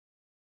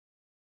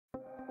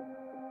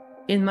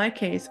In my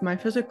case, my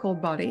physical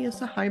body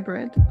is a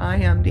hybrid. I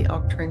am the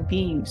Arcturian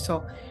being,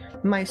 so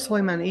my soul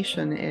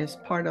emanation is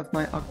part of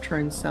my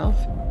Arcturian self.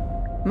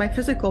 My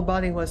physical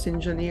body was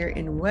engineered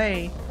in a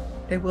way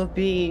that will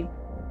be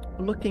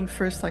looking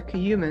first like a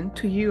human.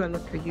 To you, I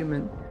look like a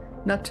human,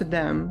 not to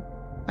them.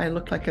 I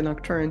look like an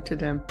Arcturian to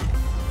them,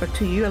 but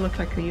to you, I look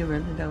like a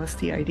human, and that was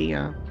the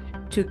idea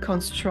to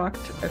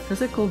construct a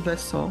physical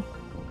vessel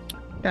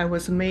that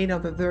was made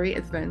of a very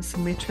advanced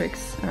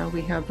matrix.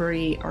 We have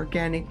very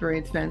organic, very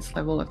advanced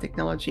level of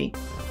technology.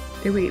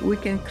 We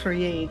can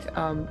create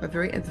a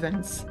very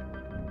advanced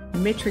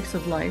matrix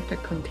of life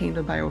that contains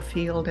a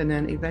biofield and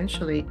then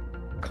eventually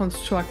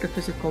construct a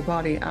physical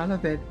body out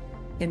of it.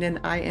 And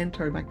then I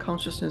enter, my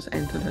consciousness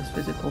into this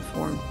physical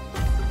form.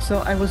 So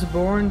I was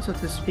born, so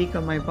to speak,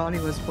 or my body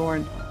was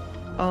born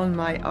on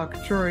my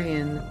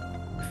Arcturian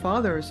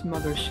father's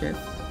mothership.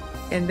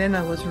 And then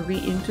I was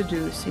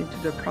reintroduced into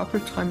the proper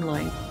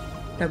timeline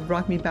that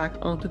brought me back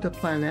onto the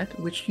planet,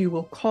 which you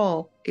will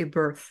call a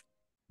birth.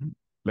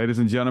 Ladies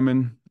and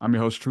gentlemen, I'm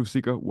your host, Truth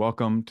Seeker.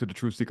 Welcome to the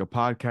Truth Seeker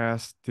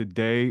podcast.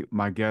 Today,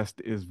 my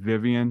guest is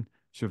Viviane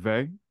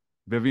Chauvet.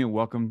 Viviane,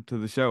 welcome to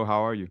the show.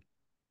 How are you?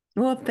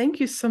 Well, thank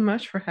you so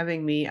much for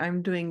having me.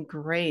 I'm doing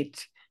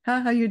great.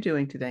 How are you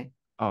doing today?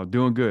 Oh,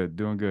 doing good,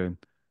 doing good.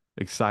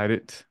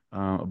 Excited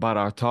about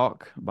our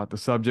talk, about the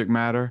subject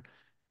matter.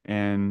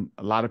 And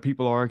a lot of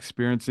people are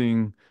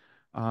experiencing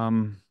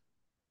um,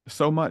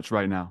 so much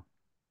right now,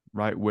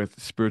 right? With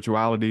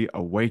spirituality,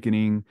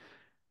 awakening,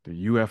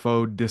 the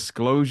UFO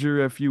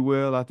disclosure, if you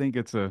will. I think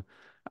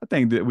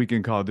that we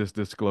can call this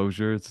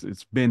disclosure.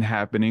 It's been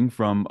happening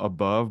from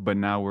above, but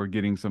now we're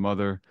getting some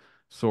other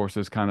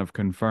sources kind of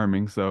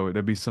confirming. So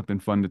it'll be something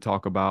fun to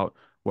talk about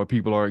what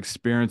people are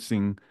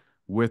experiencing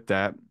with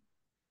that.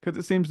 Because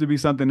it seems to be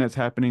something that's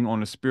happening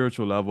on a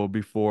spiritual level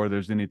before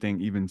there's anything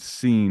even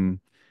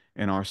seen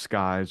in our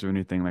skies or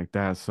anything like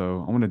that.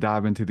 So I want to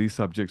dive into these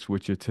subjects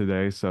with you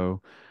today.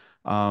 So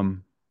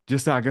um,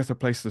 just I guess a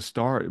place to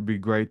start, it'd be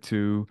great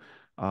to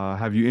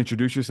have you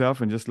introduce yourself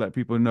and just let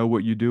people know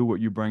what you do,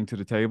 what you bring to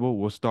the table.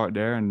 We'll start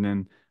there and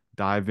then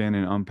dive in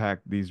and unpack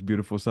these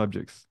beautiful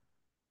subjects.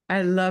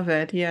 I love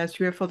it. Yes,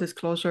 UFO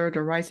disclosure,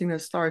 the rising of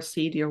the star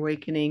seed, the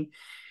awakening.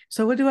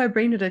 So what do I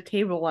bring to the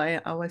table? I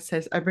always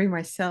says I bring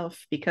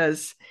myself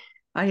because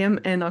I am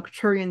an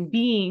Arcturian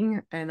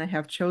being and I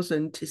have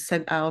chosen to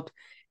send out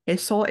a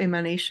soul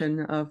emanation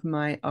of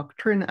my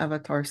Arcturian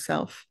avatar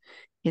self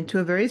into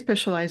a very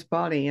specialized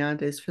body,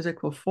 this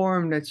physical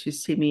form that you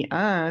see me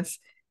as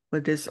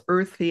with this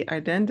earthly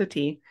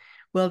identity.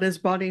 Well, this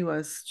body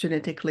was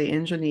genetically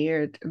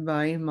engineered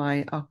by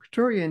my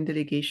Arcturian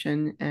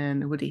delegation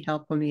and with the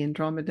help of the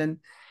Andromedan,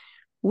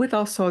 with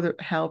also the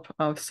help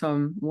of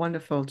some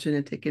wonderful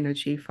genetic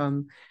energy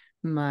from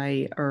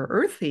my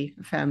earthly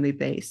family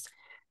base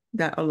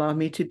that allowed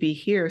me to be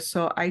here.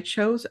 So I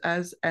chose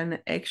as an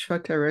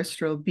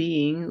extraterrestrial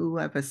being who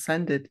have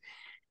ascended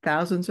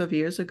thousands of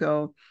years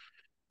ago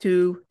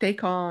to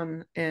take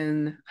on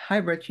in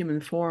hybrid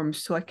human form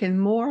so I can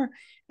more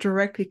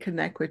directly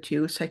connect with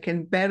you, so I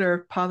can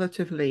better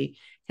positively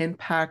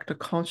impact the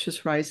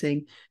conscious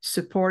rising,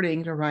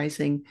 supporting the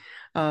rising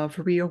of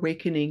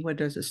reawakening,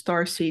 whether it's a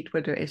star seed,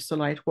 whether it's the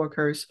light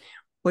workers,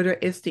 whether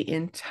it's the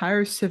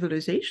entire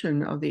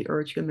civilization of the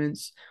earth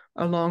humans,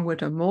 along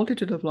with a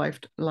multitude of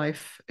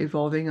life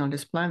evolving on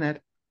this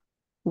planet.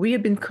 We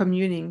have been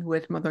communing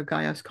with Mother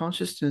Gaia's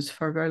consciousness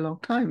for a very long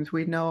time.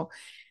 We know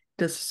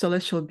this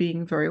celestial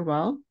being very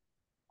well.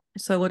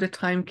 So when the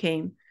time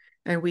came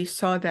and we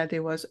saw that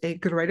there was a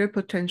greater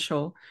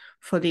potential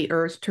for the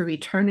earth to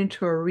return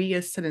into a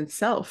reascendant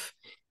self,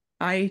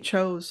 I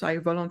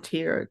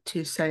volunteered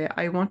to say,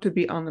 I want to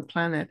be on the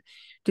planet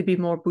to be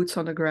more boots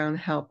on the ground,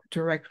 help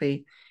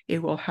directly.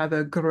 It will have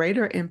a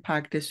greater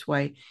impact this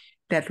way,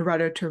 that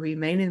rather to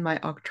remain in my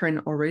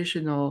Arcturian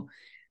original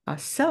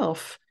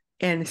self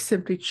and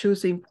simply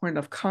choosing point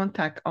of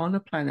contact on the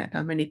planet.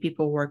 How many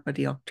people work with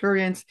the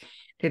Arcturians?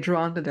 They're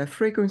drawn to their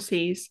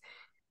frequencies.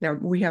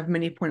 We have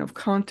many point of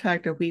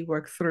contact that we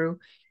work through,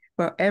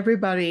 but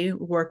everybody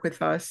work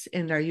with us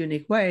in their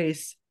unique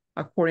ways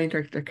according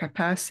to their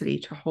capacity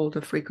to hold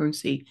the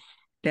frequency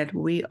that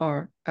we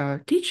are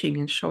teaching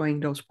and showing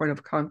those point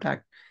of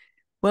contact.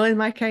 Well, in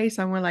my case,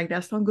 I went like,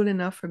 that's not good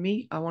enough for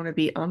me. I want to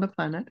be on the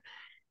planet.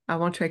 I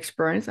want to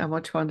experience. I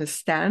want to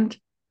understand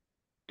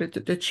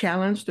the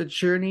challenge, the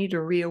journey, the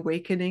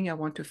reawakening. I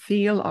want to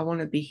feel. I want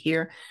to be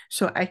here,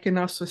 so I can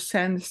also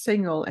send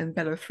signal and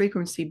better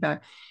frequency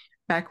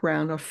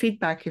background or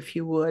feedback, if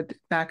you would,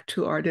 back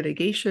to our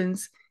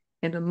delegations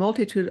and the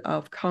multitude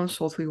of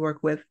councils we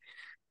work with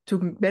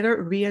to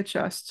better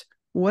readjust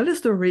what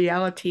is the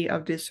reality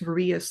of this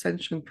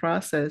reascension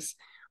process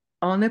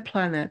on a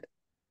planet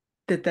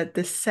that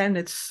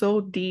descended so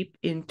deep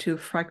into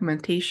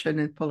fragmentation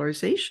and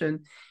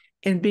polarization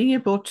and being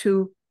able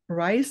to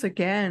rise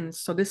again.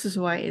 So this is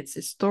why it's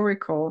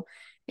historical,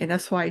 and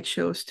that's why I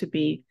chose to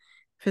be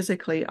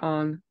physically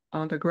on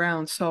the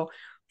ground. So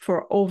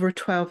for over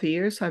 12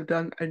 years, I've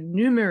done a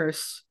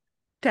numerous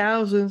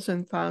thousands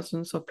and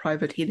thousands of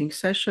private healing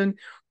sessions,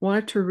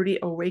 wanted to really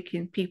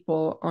awaken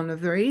people on a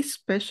very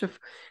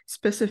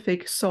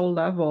specific soul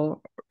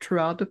level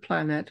throughout the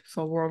planet,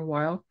 so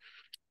worldwide.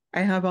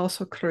 I have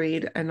also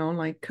created an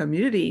online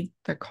community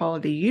that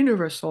called the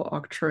Universal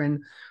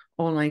Arcturian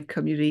Online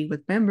Community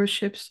with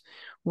memberships,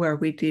 where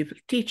we do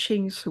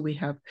teachings, we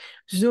have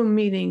Zoom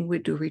meeting, we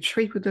do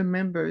retreat with the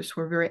members.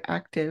 We're very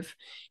active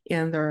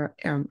in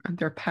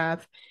their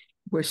path.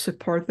 We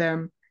support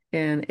them,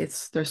 and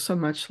there's so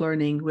much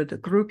learning with the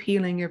group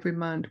healing every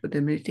month, with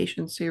the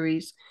meditation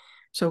series.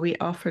 So we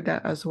offer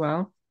that as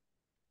well.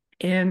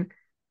 And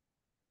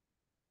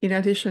in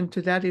addition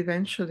to that,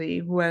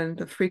 eventually, when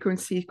the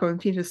frequency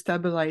continues to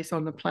stabilize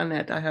on the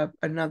planet, I have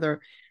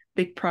another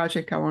big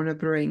project I want to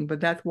bring,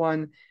 but that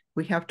one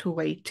we have to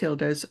wait till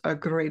there's a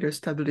greater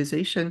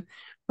stabilization.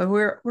 But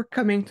we're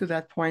coming to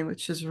that point,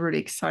 which is really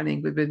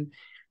exciting. We've been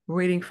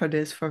waiting for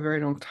this for a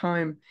very long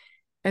time.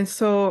 And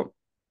so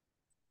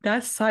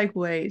that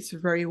segues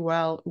very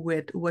well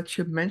with what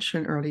you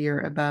mentioned earlier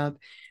about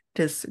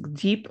this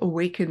deep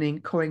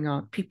awakening going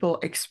on. People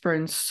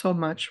experience so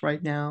much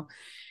right now,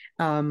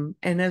 and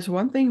there's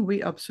one thing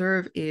we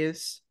observe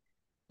is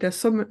there's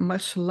so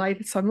much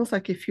light. It's almost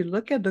like if you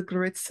look at the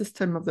grid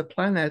system of the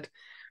planet,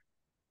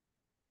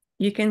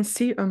 you can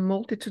see a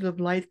multitude of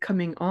light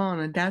coming on,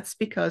 and that's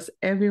because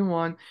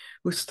everyone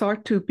will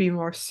start to be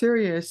more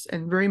serious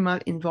and very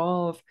much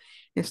involved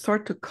and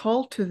start to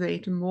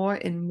cultivate more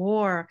and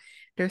more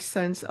their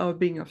sense of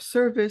being of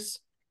service,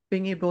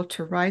 being able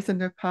to rise in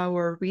their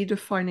power,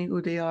 redefining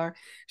who they are,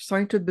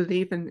 starting to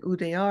believe in who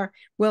they are.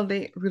 Well,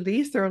 they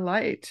release their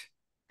light.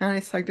 And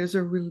it's like there's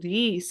a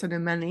release, an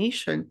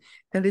emanation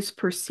that is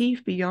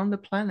perceived beyond the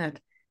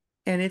planet.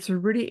 And it's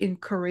really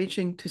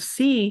encouraging to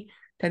see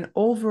that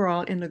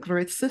overall in the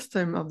grid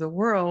system of the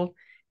world,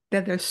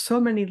 that there's so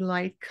many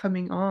light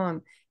coming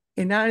on.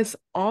 And that is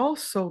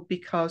also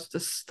because the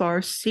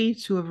star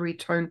seeds who have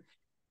returned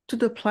to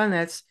the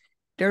planets,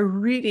 they're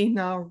really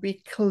now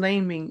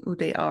reclaiming who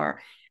they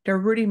are. They're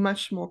really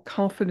much more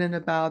confident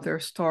about their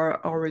star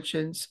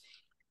origins.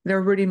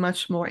 They're really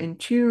much more in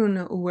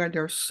tune with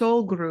their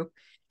soul group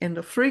and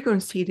the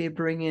frequency they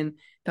bring in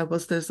that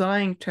was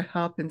designed to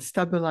help and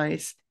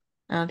stabilize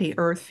the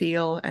earth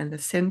field and the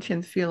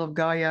sentient field of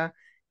Gaia,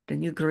 the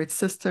new grid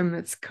system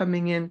that's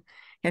coming in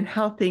and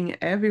helping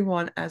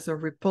everyone as a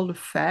ripple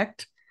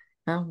effect,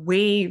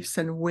 waves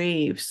and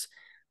waves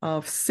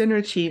of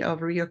synergy,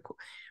 of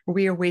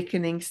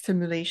reawakening,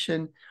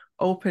 stimulation,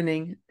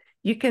 opening.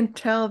 You can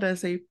tell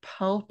there's a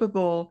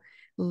palpable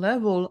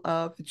level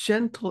of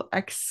gentle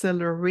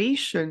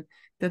acceleration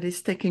that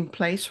is taking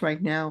place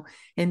right now.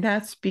 And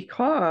that's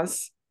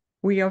because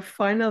we have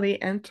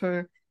finally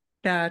entered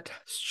that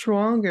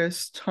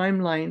strongest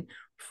timeline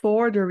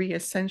for the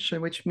reascension,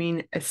 which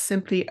means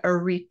simply a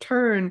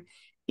return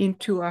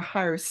into a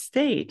higher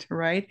state,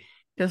 right?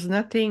 There's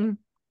nothing,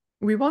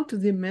 we want to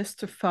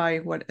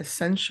demystify what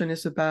ascension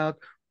is about,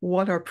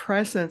 what our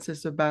presence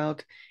is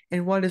about,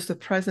 and what is the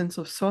presence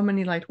of so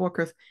many light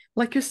workers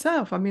like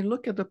yourself. I mean,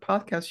 look at the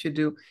podcast you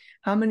do.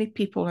 How many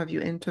people have you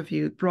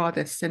interviewed, brought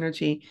this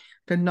synergy,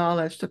 the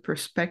knowledge, the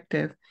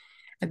perspective,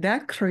 and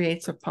that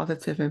creates a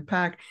positive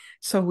impact.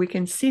 So we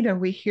can see that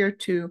we're here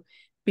to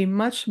be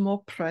much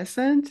more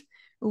present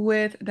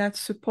with that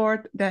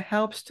support that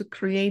helps to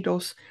create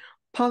those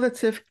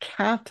positive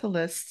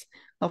catalysts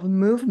of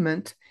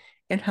movement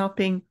and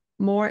helping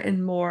more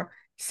and more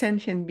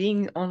sentient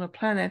beings on the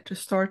planet to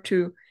start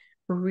to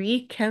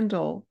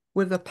rekindle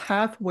with a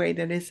pathway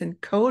that is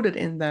encoded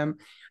in them,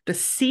 the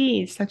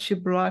seeds that you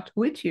brought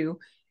with you,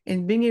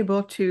 and being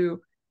able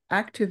to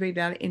activate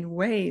that in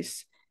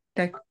ways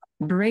that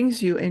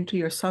brings you into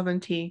your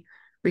sovereignty,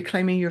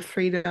 reclaiming your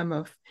freedom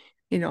of,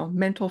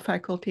 mental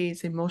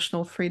faculties,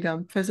 emotional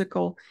freedom,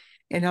 physical,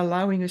 and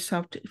allowing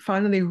yourself to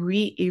finally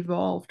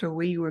re-evolve the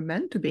way you were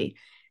meant to be,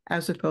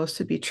 as opposed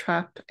to be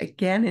trapped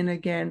again and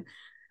again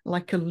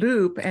like a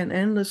loop, an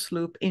endless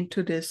loop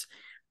into this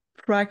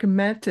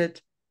fragmented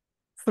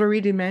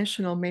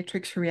three-dimensional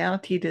matrix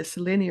reality, this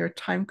linear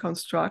time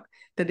construct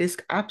that is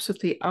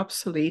absolutely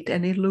obsolete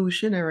and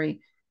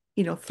illusionary.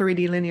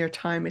 3D linear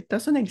time, it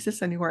doesn't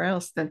exist anywhere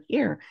else than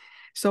here.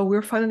 So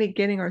we're finally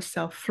getting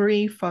ourselves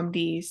free from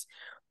these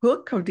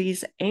hook of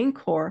these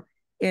anchor.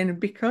 And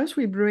because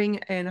we bring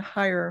in a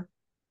higher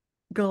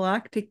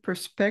galactic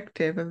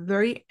perspective, a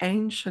very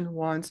ancient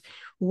ones,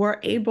 we're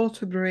able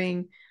to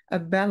bring a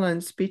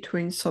balance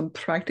between some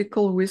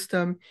practical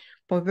wisdom,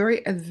 but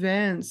very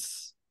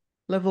advanced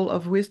level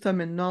of wisdom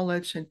and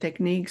knowledge and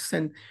techniques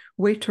and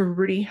way to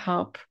really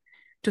help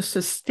to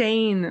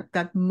sustain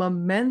that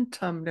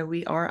momentum that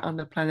we are on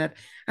the planet.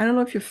 I don't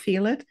know if you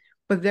feel it,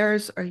 but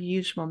there's a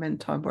huge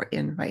momentum we're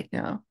in right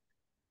now.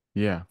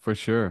 Yeah, for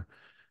sure.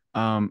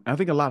 I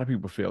think a lot of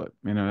people feel it.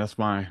 That's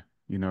why,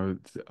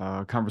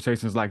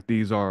 conversations like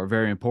these are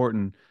very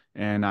important.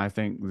 And I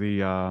think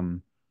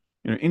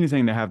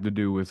anything that have to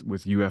do with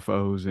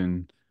UFOs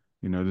and,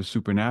 the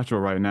supernatural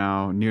right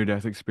now,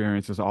 near-death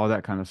experiences, all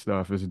that kind of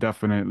stuff is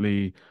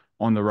definitely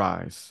on the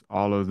rise.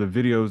 All of the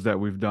videos that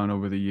we've done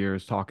over the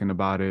years talking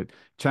about it,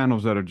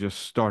 channels that are just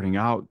starting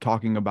out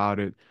talking about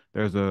it.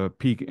 There's a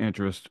peak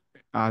interest,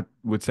 I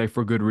would say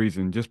for good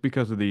reason, just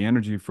because of the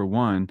energy for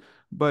one,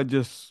 but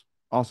just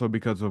also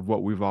because of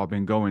what we've all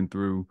been going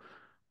through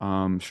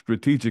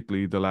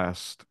strategically the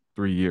last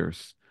 3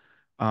 years.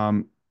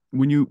 Um,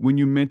 when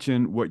you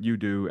mention what you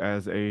do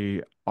as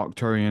a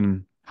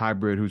Arcturian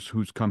hybrid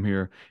who's come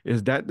here,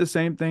 is that the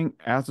same thing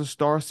as a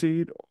star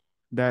seed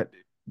that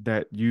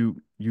you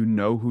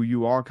know who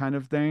you are kind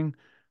of thing,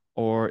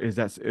 or is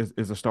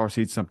a star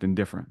seed something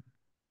different?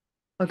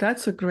 Well,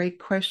 that's a great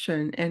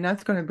question. And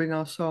that's going to bring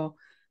also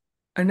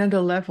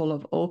another level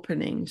of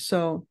opening.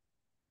 So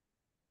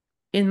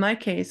in my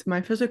case,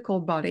 my physical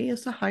body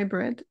is a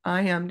hybrid.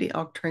 I am the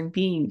Arcturian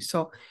being.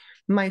 So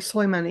my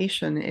soul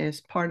emanation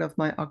is part of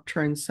my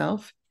Arcturian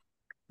self.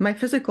 My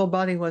physical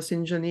body was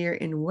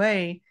engineered in a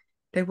way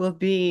that will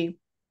be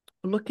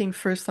looking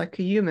first like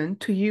a human.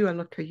 To you, I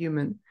look a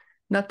human,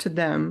 not to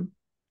them.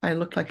 I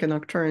look like an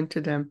Arcturian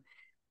to them.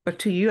 But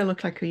to you, I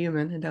look like a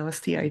human. And that was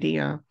the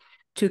idea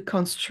to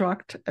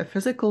construct a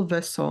physical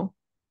vessel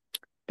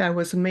that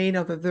was made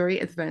of a very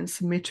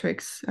advanced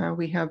matrix.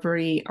 We have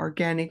very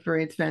organic,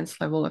 very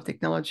advanced level of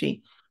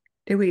technology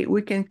that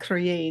we can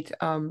create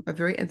a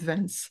very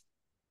advanced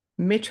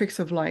matrix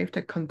of life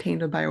that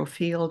contained a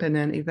biofield and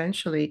then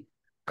eventually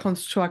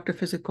construct a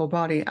physical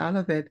body out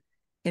of it.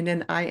 And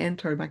then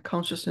my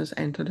consciousness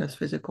entered this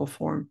physical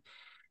form.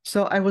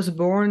 So I was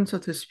born, so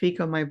to speak,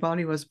 or my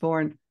body was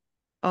born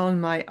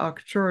on my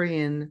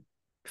Arcturian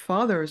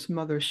father's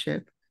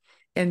mothership.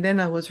 And then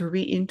I was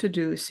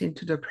reintroduced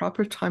into the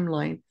proper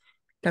timeline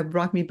that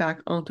brought me back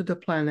onto the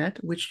planet,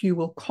 which you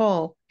will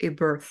call a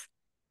birth.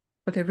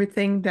 But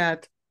everything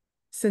that,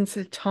 since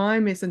the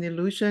time is an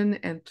illusion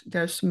and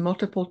there's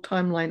multiple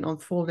timeline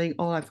unfolding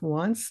all at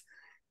once,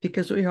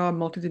 because we are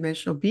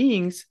multidimensional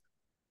beings,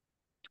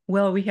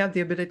 well, we have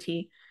the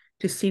ability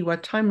to see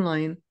what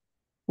timeline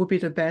would be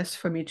the best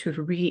for me to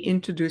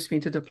reintroduce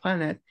me to the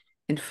planet.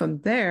 And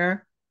from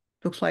there,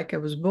 looks like I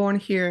was born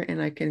here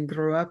and I can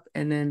grow up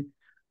and then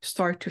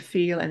start to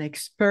feel and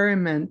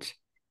experiment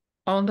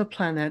on the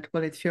planet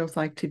what it feels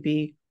like to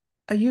be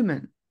a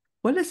human.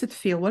 What does it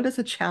feel? What is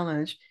a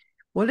challenge?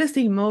 What is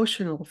the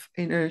emotional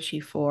energy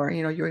for?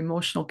 Your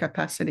emotional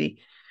capacity,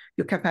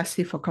 your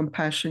capacity for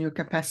compassion, your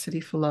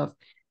capacity for love.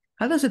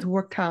 How does it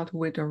work out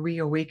with the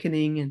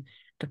reawakening and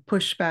the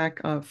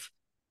pushback of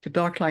the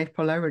dark light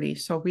polarity?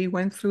 So we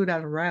went through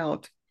that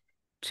route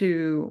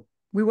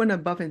we went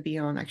above and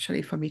beyond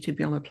actually for me to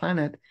be on the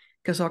planet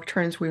because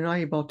Arcturians were not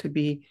able to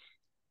be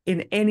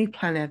in any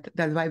planet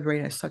that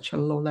vibrate at such a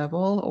low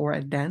level or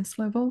a dense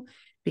level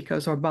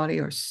because our body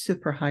are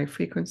super high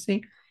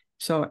frequency.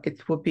 So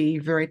it will be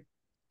very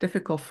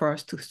difficult for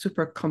us to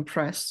super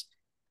compress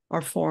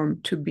our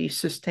form to be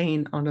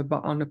sustained on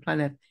the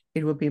planet.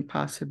 It will be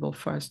impossible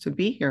for us to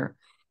be here.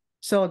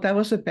 So that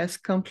was the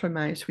best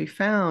compromise we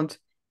found.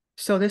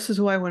 So this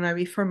is why when I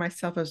refer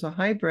myself as a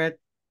hybrid,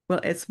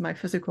 well, it's my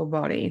physical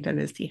body that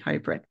is the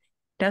hybrid.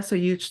 That's a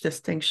huge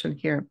distinction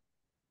here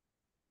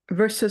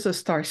versus a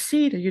star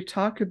seed you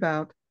talk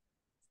about.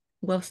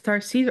 Well,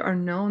 star seeds are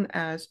known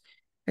as,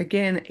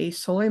 again, a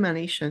soul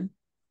emanation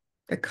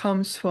that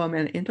comes from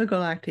an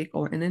intergalactic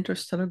or an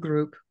interstellar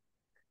group.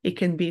 It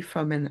can be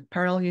from a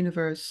parallel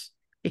universe.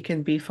 It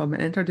can be from an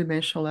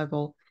interdimensional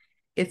level.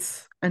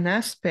 It's an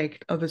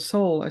aspect of a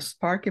soul, a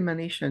spark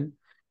emanation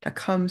that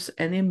comes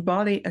and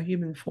embody a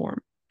human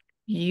form.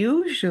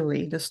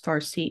 Usually the star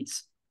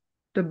seeds,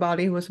 the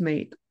body was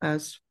made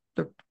as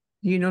the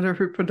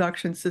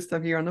reproduction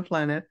system here on the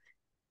planet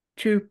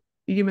to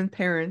human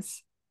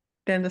parents.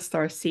 Then the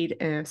star seed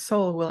and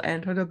soul will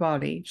enter the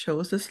body,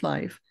 chose this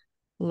life,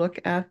 look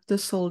at the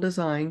soul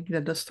design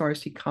that the star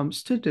seed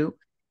comes to do,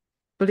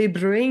 but it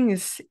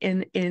brings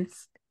in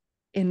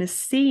a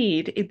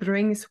seed, it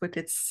brings with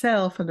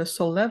itself on the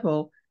soul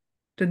level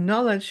the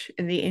knowledge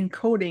and the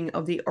encoding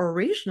of the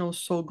original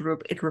soul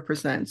group it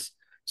represents.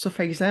 So,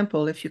 for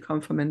example, if you come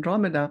from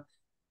Andromeda,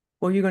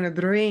 well, you're going to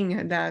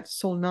bring that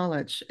soul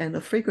knowledge and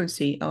the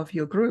frequency of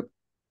your group.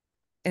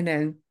 And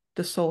then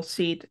the soul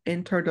seed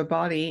enter the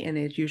body and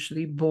is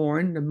usually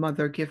born. The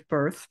mother give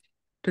birth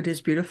to this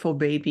beautiful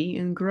baby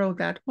and grow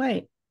that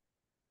way.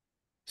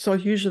 So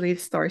usually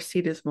star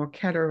seed is more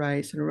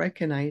categorized and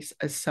recognized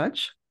as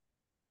such.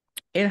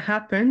 It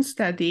happens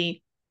that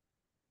the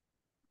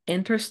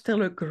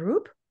interstellar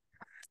group,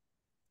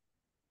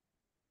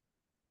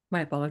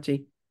 my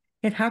apology,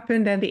 it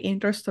happened that the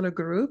interstellar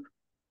group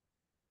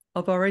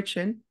of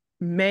origin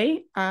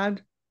may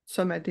add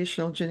some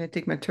additional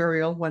genetic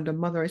material when the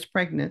mother is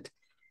pregnant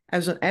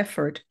as an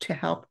effort to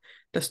help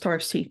the star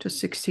seed to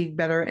succeed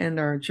better in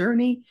their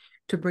journey,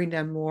 to bring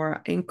them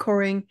more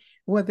anchoring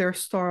with their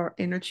star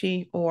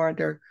energy or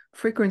their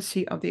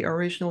frequency of the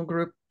original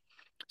group.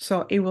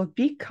 So it will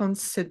be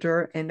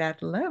considered in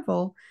that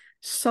level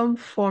some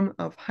form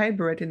of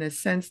hybrid in a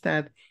sense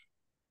that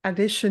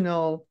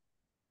additional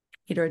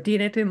either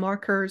DNA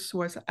markers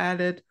was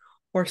added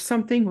or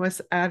something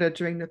was added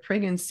during the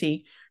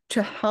pregnancy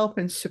to help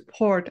and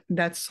support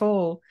that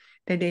soul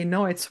and they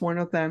know it's one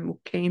of them who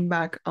came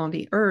back on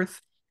the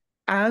earth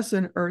as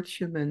an earth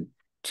human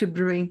to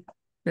bring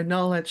the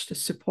knowledge, the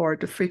support,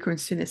 the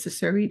frequency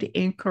necessary, the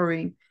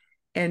anchoring,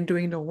 and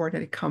doing the work that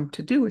they come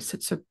to do.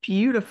 It's a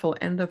beautiful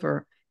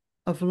endeavor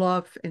of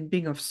love and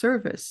being of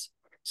service.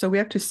 So we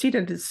have to see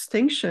the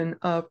distinction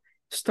of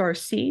star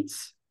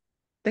seeds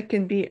that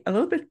can be a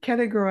little bit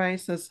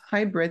categorized as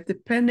hybrid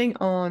depending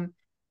on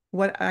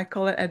what I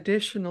call it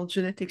additional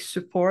genetic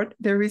support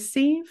they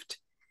received.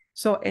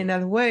 So in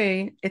that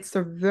way, it's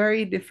a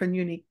very different,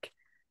 unique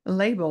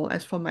label.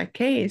 As for my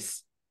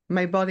case,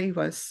 my body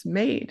was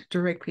made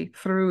directly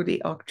through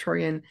the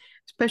Arcturian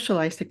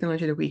specialized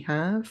technology that we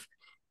have.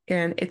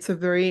 And it's a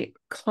very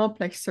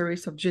complex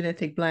series of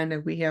genetic blend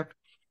that we have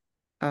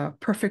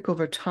perfect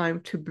over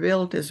time to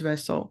build this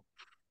vessel.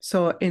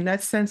 So in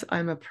that sense,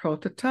 I'm a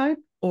prototype,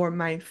 or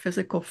my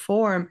physical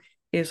form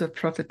is a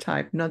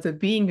prototype, not the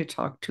being you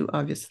talk to,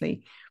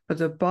 obviously, but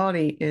the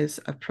body is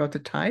a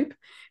prototype.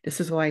 This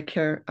is why I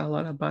care a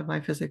lot about my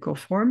physical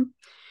form.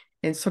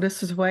 And so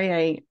this is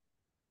why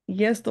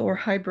yes, the word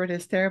hybrid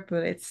is there,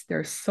 but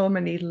there's so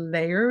many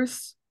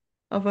layers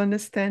of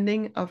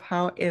understanding of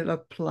how it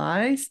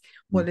applies. Mm.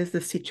 What is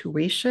the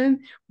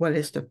situation? What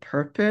is the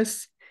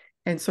purpose?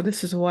 And so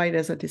this is why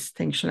there's a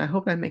distinction. I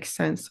hope that makes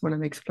sense when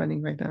I'm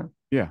explaining right now.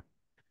 Yeah.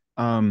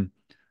 Um,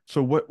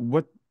 so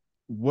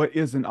what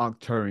is an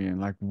Arcturian?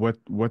 Like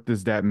what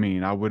does that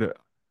mean? I would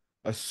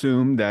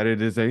assume that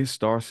it is a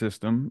star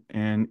system,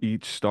 and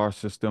each star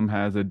system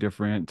has a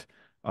different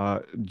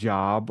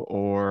job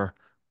or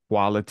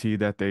quality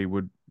that they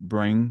would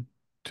bring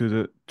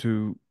to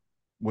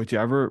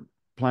whichever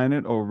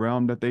planet or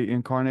realm that they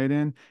incarnate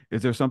in.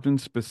 Is there something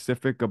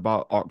specific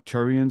about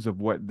Arcturians of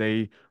what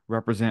they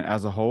represent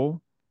as a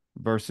whole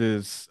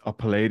versus a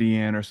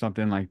Palladian or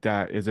something like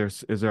that? Is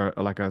there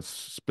like a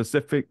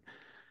specific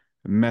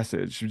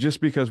message?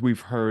 Just because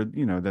we've heard,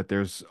 that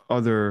there's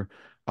other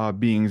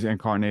beings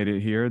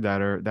incarnated here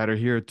that are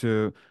here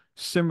to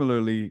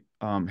similarly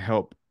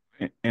help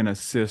and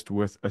assist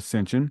with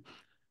ascension,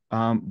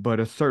 but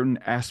a certain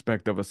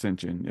aspect of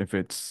ascension, if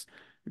it's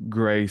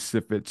grace,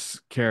 if it's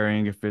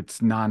caring, if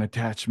it's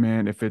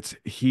non-attachment, if it's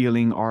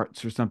healing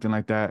arts or something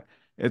like that.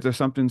 Is there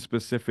something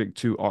specific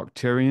to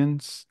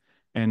Arcturians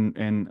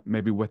and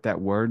maybe what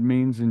that word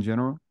means in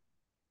general?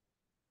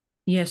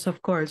 Yes,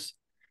 of course.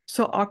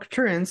 So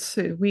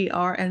Arcturians, we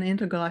are an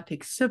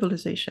intergalactic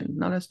civilization,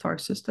 not a star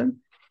system.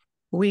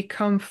 We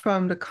come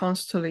from the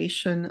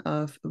constellation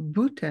of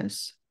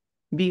Bootes,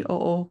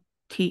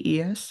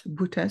 Bootes,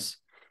 Bootes.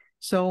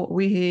 So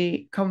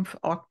we come from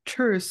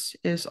Arcturus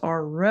is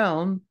our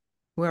realm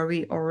where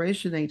we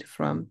originate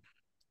from.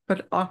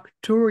 But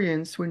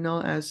Arcturians, we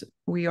know as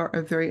we are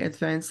a very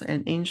advanced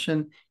and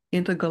ancient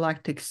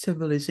intergalactic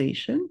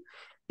civilization.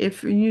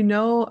 If you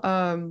know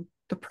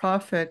the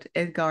prophet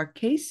Edgar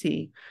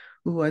Cayce,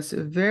 who was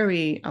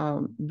very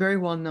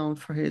well known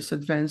for his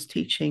advanced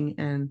teaching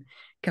and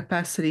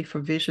capacity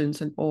for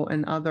visions and all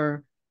and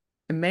other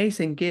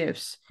amazing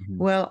gifts. Mhm.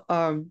 Well,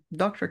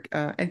 Dr.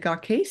 Edgar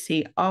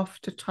Cayce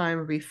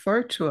oftentimes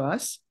referred to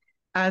us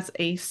as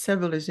a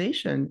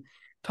civilization,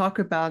 talk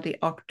about the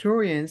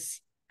Arcturians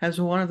as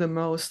one of the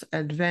most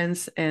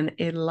advanced and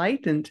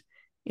enlightened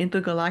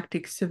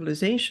intergalactic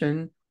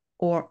civilization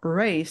or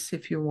race,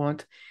 if you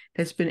want,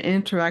 that's been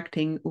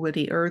interacting with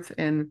the Earth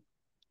and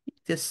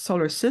this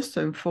solar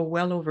system for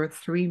well over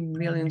 3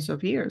 millions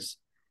of years.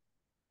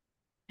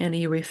 And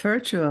he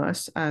referred to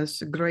us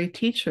as great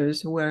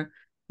teachers where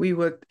we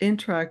would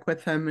interact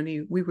with him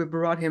and we would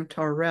brought him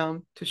to our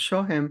realm to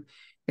show him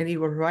and he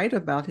would write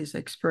about his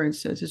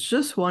experiences. It's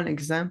just one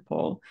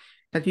example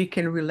that you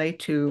can relate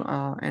to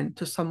and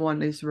to someone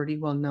that is really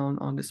well known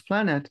on this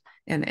planet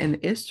and in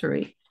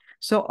history.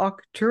 So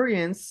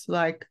Arcturians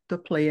like the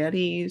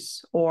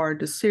Pleiades or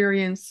the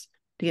Syrians,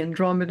 the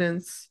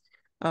Andromedans,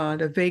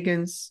 the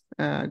Vegans,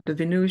 the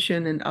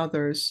Venusian and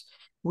others,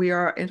 we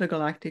are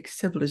intergalactic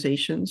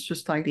civilizations,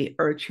 just like the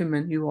Earth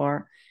human you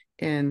are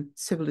in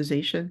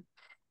civilization.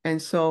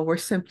 And so we're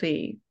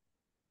simply,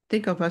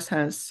 think of us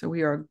as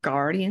we are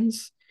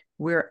guardians,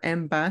 we're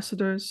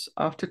ambassadors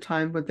of the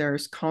time when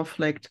there's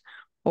conflict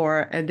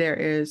or and there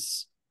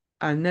is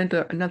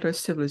another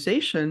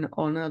civilization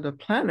on another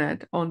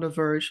planet on the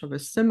verge of a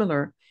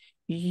similar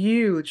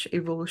huge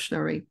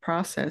evolutionary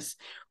process.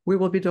 We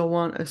will be the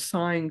one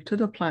assigned to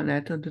the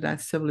planet and to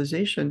that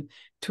civilization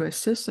to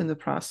assist in the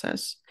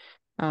process.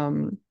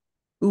 Um,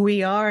 who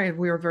we are, and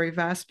we are very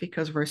vast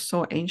because we're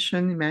so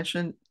ancient.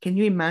 Can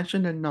you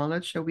imagine the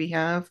knowledge that we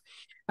have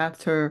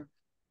after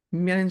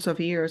millions of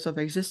years of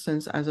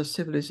existence as a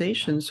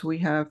civilization? So we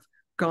have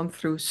gone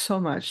through so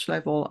much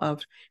level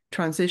of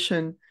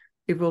transition,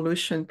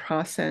 evolution,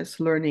 process,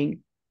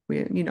 learning.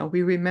 We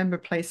remember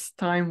place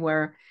time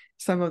where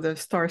some of the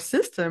star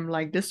system,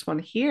 like this one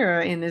here,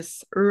 in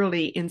its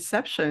early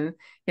inception,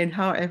 and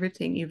how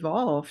everything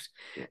evolved.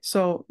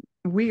 So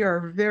we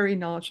are very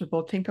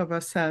knowledgeable. Think of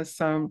us as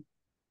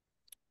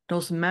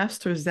those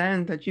master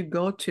zen that you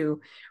go to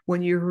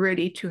when you're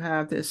ready to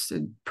have this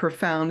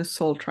profound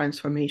soul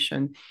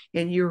transformation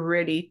and you're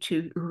ready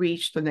to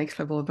reach the next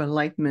level of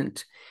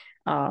enlightenment.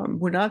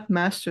 We're not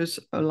masters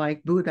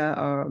like Buddha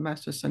or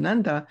Master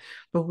Sananda,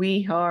 but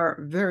we are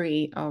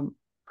very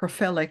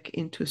prophetic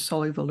into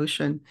soul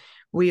evolution.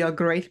 We are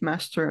great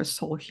master of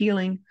soul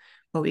healing,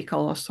 what we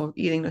call also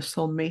eating the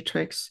soul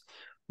matrix.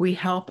 We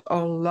help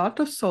a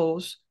lot of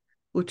souls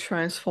who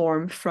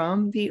transform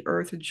from the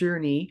earth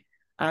journey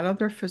out of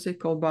their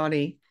physical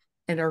body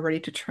and are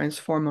ready to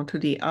transform onto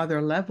the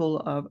other level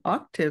of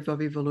octave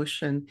of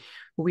evolution.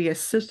 We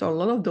assist a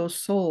lot of those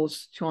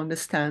souls to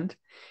understand,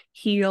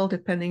 heal,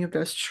 depending if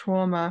there's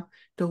trauma,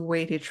 the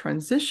way they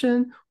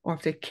transition, or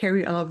if they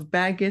carry a lot of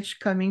baggage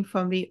coming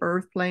from the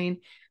earth plane.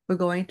 We're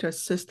going to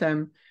assist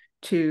them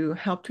to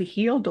help to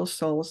heal those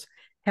souls,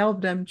 help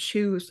them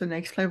choose the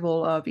next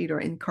level of either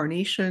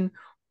incarnation,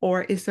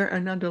 or is there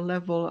another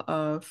level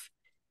of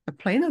a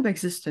plane of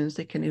existence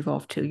they can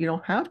evolve to. You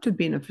don't have to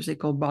be in a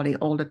physical body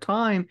all the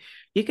time.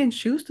 You can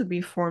choose to be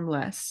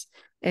formless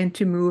and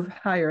to move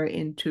higher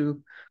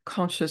into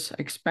conscious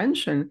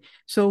expansion.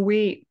 So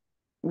we've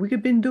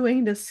been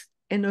doing this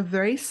in a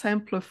very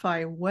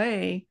simplified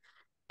way.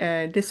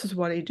 And this is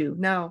what I do.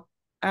 Now,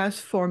 as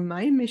for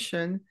my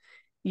mission,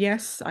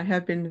 yes, I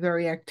have been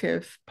very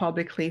active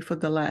publicly for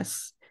the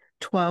last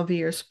 12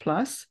 years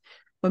plus.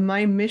 But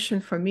my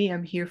mission for me,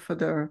 I'm here for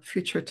the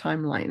future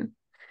timeline.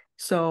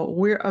 So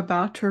we're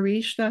about to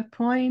reach that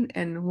point,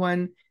 and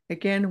when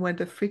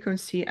the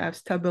frequency have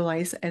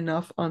stabilized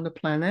enough on the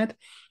planet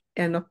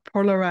and the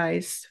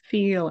polarized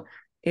field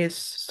is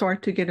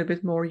start to get a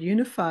bit more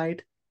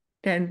unified,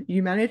 then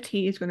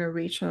humanity is going to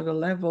reach another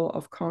level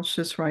of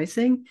conscious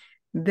rising.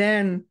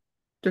 Then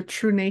the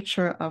true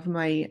nature of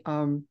my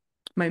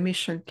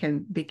mission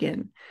can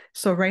begin.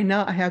 So right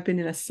now I have been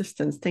in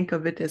assistance. Think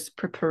of it as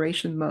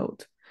preparation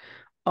mode.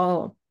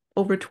 All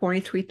over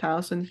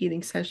 23,000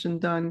 healing sessions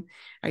done.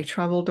 I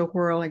travel the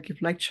world. I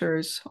give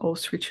lectures,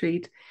 host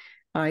retreat.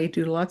 I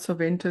do lots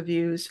of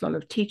interviews, a lot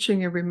of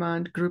teaching every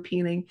month, group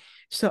healing.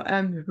 So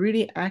I'm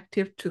really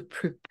active to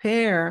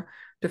prepare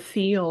the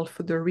field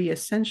for the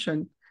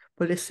reascension.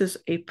 But this is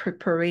a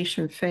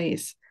preparation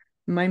phase.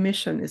 My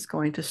mission is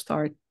going to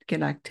start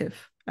get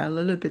active a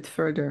little bit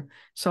further.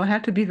 So I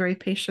have to be very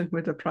patient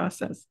with the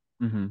process.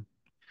 Hmm.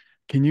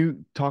 Can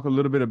you talk a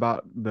little bit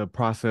about the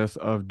process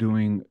of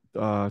doing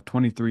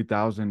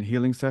 23,000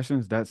 healing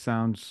sessions? That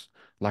sounds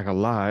like a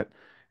lot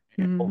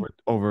Mm.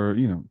 over,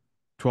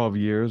 12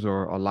 years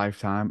or a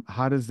lifetime.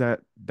 How does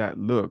that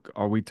look?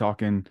 Are we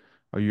talking,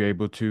 are you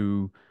able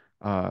to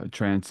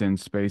transcend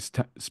space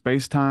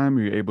time?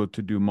 Are you able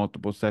to do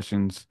multiple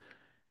sessions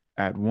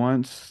at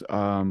once?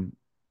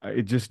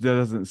 It just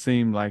doesn't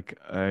seem like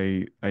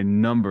a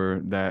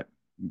number that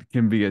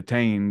can be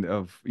attained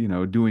of,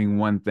 doing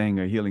one thing,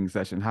 a healing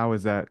session. How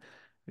is that,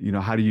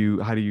 how do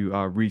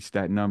you reach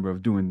that number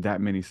of doing that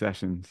many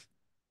sessions?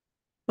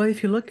 Well,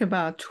 if you look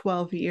about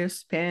 12 years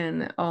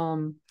span,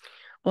 on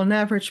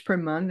average per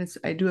month,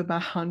 I do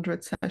about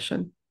 100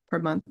 session per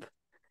month.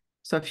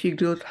 So if you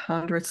do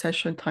 100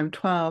 session time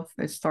 12,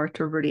 it starts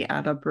to really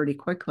add up really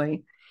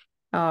quickly.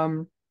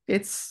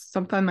 It's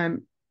sometimes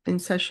I'm in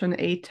session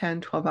 8,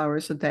 10, 12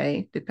 hours a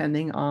day,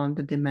 depending on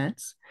the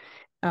demands.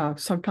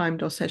 Sometimes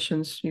those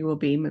sessions you will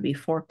be maybe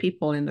 4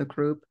 people in the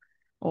group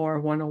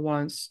or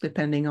one-on-ones,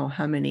 depending on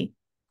how many.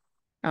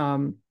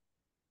 Um,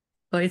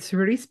 but it's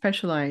really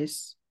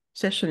specialized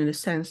session in the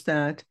sense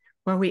that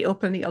when we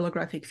open the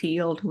holographic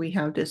field, we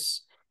have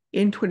this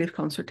intuitive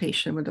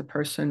consultation with the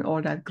person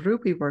or that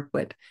group we work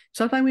with.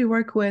 Sometimes we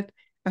work with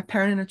a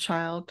parent and a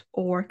child,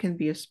 or it can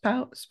be a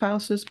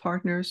spouses,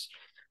 partners,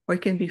 or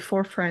it can be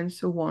 4 friends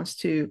who wants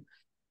to,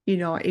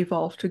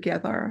 evolve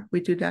together.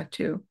 We do that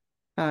too.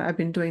 I've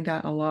been doing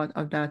that a lot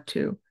of that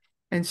too.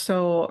 And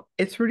so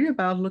it's really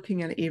about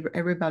looking at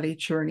everybody's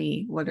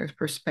journey, whether it's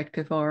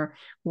perspective or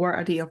what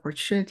are the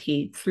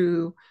opportunity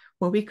through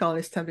what we call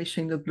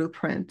establishing the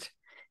blueprint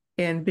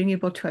and being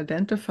able to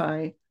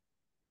identify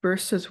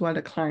versus what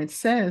the client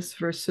says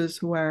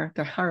versus where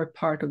the higher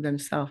part of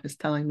themselves is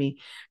telling me.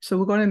 So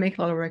we're going to make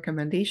a lot of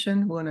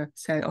recommendation. We're going to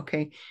say,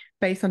 okay,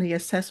 based on the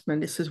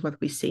assessment, this is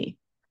what we see.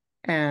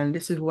 And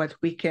this is what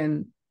we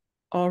can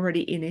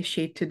already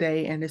initiate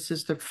today. And this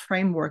is the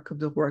framework of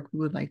the work we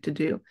would like to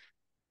do.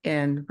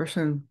 And the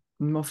person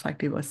most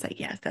likely will say,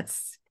 yes,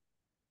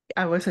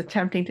 I was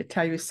attempting to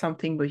tell you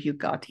something, but you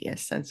got the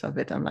essence of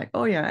it. I'm like,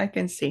 oh yeah, I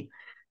can see.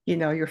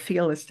 Your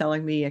field is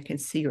telling me I can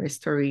see your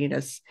history.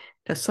 There's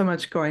so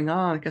much going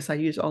on because I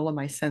use all of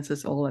my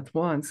senses all at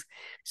once.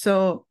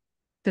 So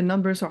the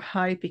numbers are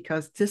high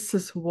because this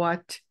is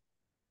what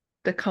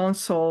my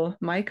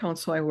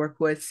council I work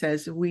with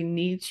says we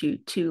need you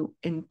to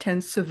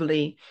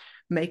intensively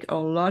make a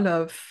lot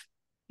of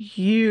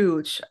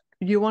huge,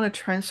 you want to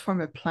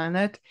transform a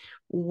planet,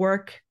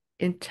 work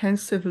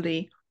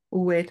intensively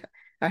with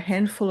a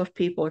handful of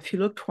people. If you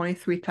look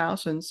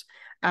 23,000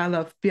 out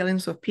of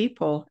billions of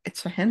people,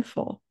 it's a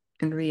handful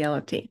in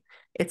reality.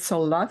 It's a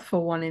lot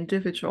for one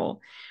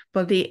individual,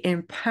 but the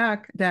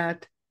impact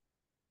that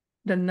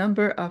the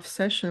number of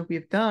sessions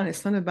we've done.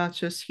 It's not about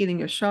just healing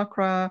your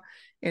chakra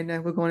and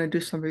then we're going to do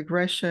some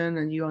regression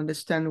and you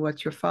understand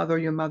what your father,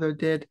 your mother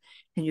did,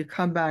 and you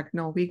come back.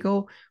 No, we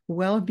go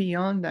well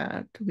beyond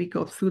that. We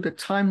go through the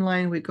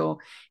timeline, we go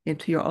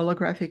into your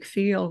holographic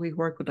field, we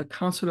work with the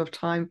concept of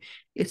time.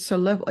 It's a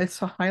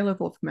high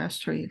level of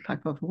mastery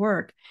type of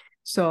work.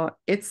 So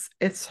it's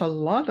a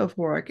lot of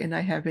work, and I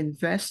have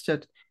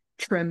invested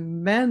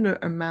tremendous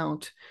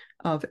amount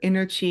of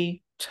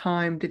energy,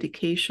 time,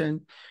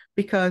 dedication,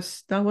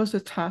 because that was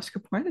the task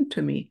appointed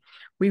to me.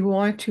 We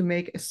want to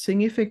make a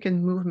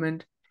significant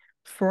movement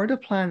for the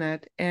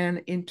planet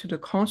and into the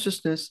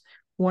consciousness.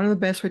 One of the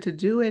best way to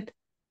do it,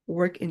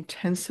 work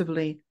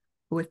intensively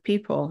with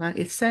people. And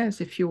it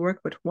says if you work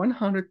with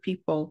 100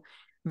 people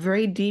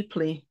very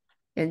deeply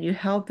and you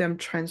help them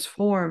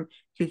transform,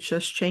 you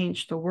just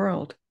change the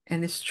world.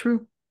 And it's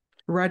true.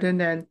 Rather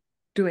than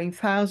doing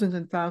thousands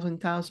and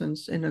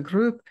thousands in a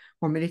group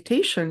or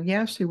meditation,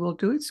 yes, it will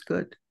do its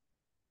good,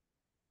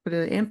 but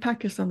the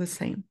impact is not the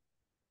same.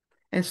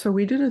 And so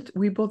we do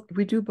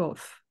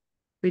both.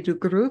 We do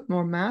group,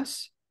 more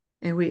mass,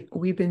 and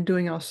we've been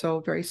doing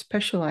also very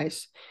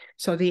specialized.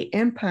 So the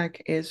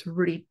impact is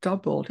really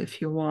doubled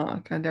if you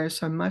want, and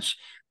there's a much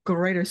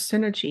greater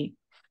synergy.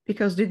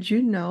 Because did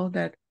you know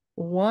that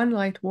one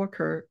light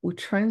worker who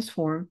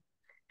transform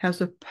has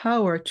the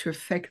power to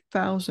affect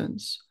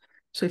thousands?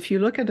 So if you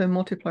look at the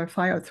multiplier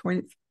of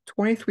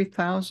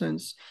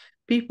 23,000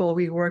 people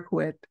we work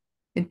with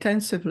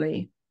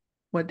intensively,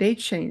 what they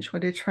change,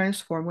 what they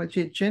transform, what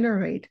they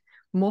generate,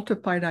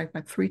 multiply that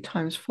by 3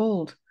 times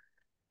fold.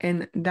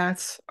 And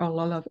that's a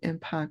lot of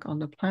impact on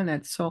the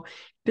planet. So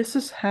this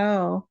is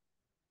how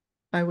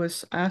I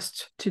was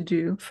asked to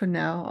do for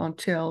now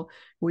until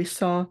we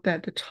saw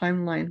that the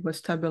timeline was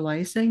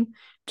stabilizing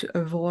to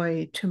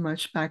avoid too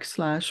much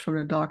backslash from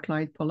the dark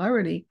light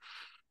polarity.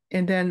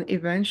 And then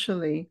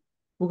eventually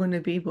we're going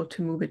to be able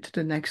to move it to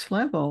the next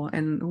level.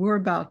 And we're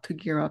about to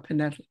gear up in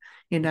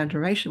that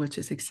direction, which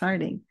is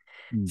exciting.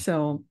 Mm.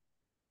 So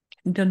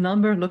the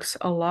number looks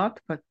a lot,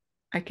 but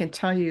I can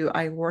tell you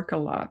I work a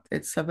lot.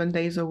 It's 7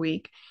 days a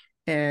week.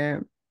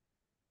 Uh,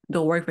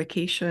 the word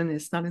vacation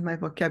is not in my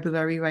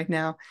vocabulary right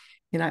now.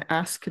 And I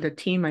asked the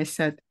team, I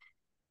said,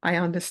 I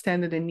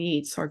understand that the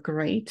needs are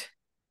great.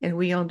 And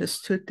we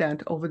understood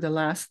that over the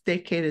last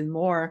decade and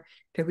more,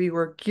 that we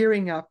were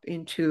gearing up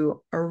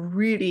into a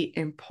really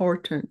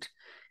important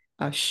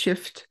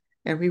shift,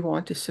 and we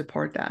want to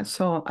support that.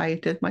 So I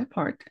did my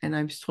part, and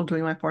I'm still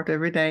doing my part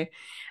every day.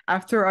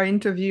 After our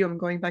interview, I'm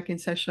going back in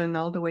session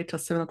all the way till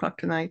 7 o'clock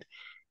tonight,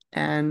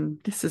 and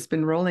this has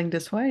been rolling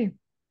this way.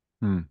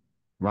 Hmm.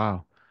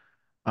 Wow.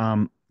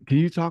 Can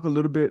you talk a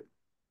little bit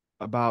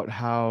about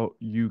how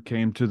you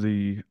came to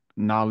the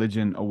knowledge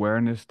and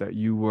awareness that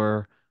you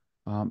were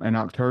an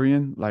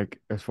Arcturian, like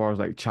as far as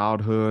like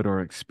childhood or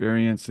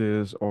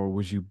experiences, or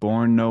was you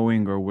born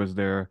knowing, or was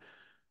there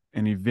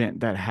an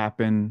event that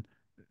happened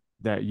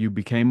that you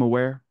became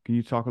aware? Can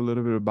you talk a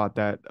little bit about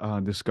that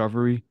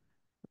discovery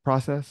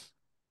process?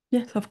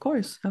 Yes, of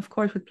course,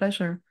 with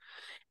pleasure.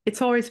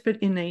 It's always been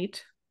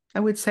innate.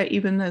 I would say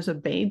even as a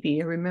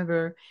baby, I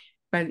remember,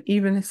 but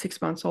even at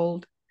 6 months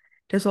old,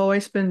 there's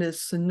always been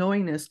this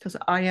knowingness because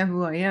I am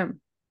who I am.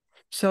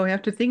 So I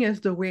have to think as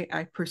the way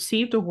I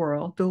perceive the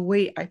world, the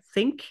way I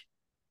think,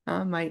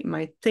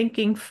 my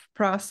thinking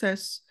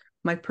process,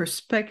 my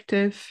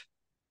perspective,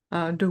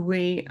 the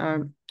way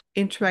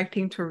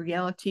interacting to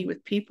reality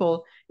with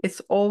people. It's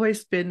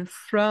always been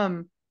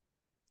from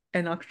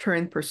an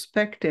Arcturian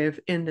perspective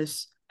in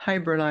this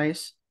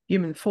hybridized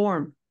human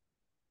form.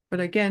 But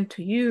again,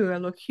 to you, I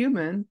look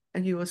human,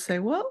 and you will say,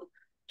 well,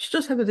 she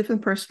just has a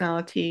different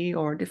personality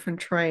or different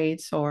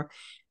traits, or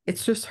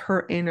it's just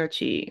her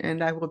energy,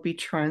 and I will be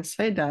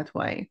translated that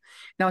way.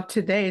 Now,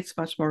 today, it's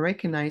much more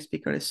recognized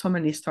because so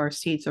many star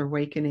seeds are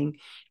awakening,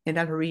 and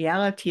that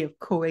reality of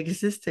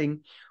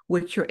coexisting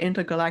with your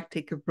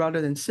intergalactic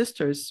brothers and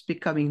sisters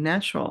becoming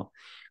natural.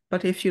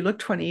 But if you look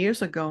 20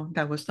 years ago,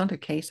 that was not the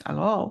case at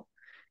all.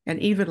 And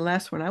even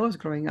less when I was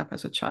growing up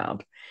as a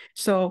child.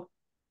 So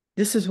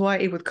this is why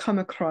it would come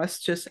across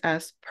just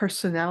as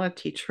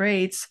personality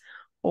traits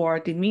or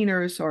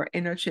demeanors or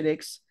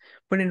energetics.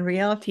 But in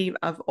reality,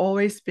 I've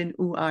always been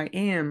who I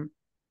am.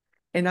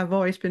 And I've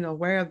always been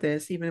aware of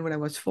this, even when I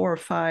was 4 or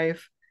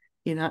 5,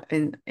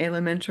 in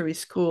elementary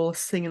school,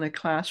 sitting in a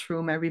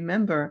classroom. I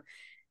remember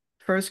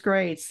first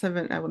grade,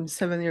 I'm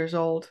 7 years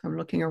old. I'm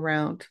looking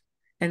around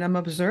and I'm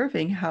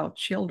observing how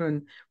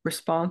children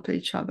respond to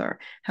each other,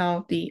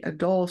 how the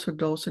adults or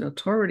those in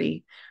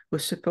authority were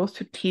supposed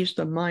to teach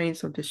the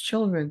minds of these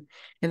children.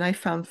 And I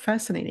found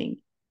fascinating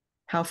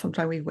how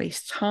sometimes we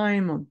waste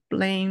time on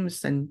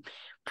blames and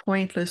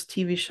pointless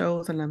TV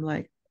shows. And I'm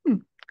like,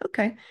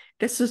 okay,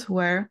 this is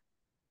where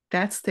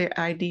that's the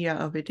idea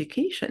of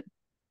education.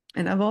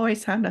 And I've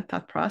always had that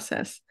thought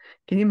process.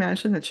 Can you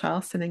imagine a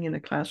child sitting in a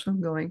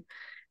classroom going,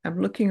 I'm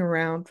looking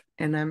around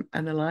and I'm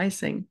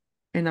analyzing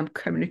and I'm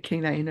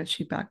communicating that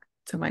energy back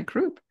to my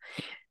group.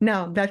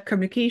 Now, that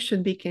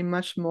communication became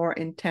much more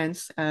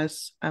intense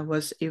as I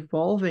was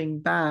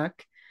evolving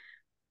back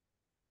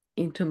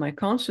into my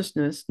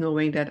consciousness,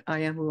 knowing that I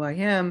am who I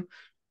am,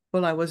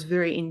 well, I was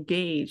very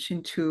engaged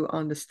into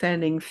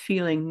understanding,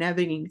 feeling,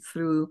 navigating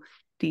through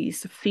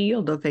these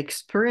field of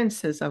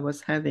experiences I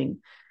was having.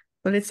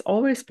 But it's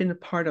always been a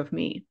part of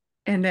me.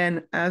 And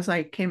then as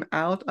I came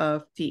out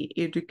of the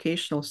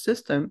educational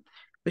system,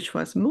 which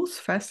was most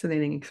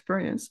fascinating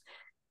experience,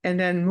 and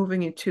then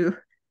moving into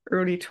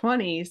early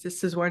 20s,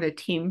 this is where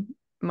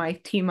my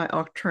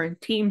Arcturian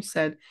team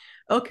said,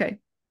 okay,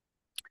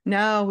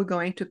 now we're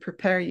going to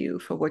prepare you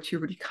for what you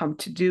really come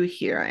to do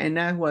here. And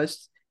that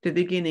was the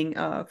beginning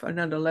of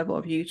another level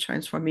of huge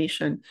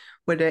transformation,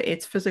 whether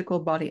it's physical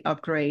body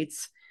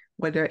upgrades,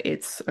 whether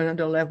it's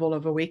another level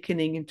of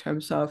awakening in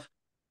terms of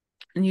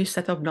a new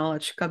set of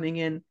knowledge coming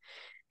in.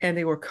 And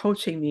they were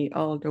coaching me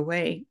all the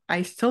way.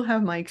 I still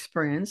have my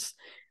experience.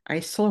 I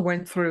still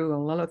went through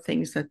a lot of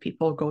things that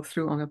people go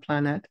through on the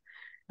planet,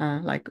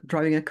 like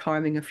driving a car,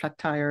 having a flat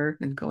tire,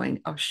 and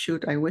going, oh,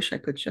 shoot, I wish I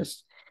could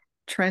just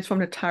transform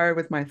the tire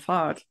with my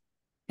thought.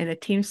 And the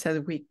team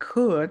said we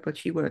could,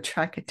 but you would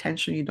attract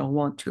attention you don't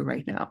want to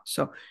right now.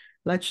 So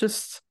let's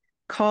just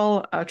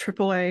call a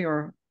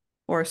AAA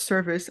or a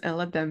service and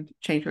let them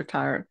change your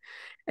tire.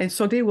 And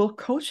so they were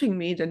coaching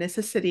me the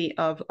necessity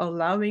of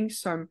allowing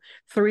some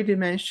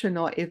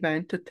three-dimensional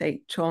event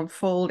to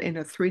unfold in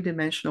a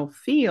three-dimensional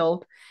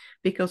field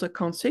because the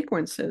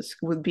consequences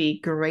would be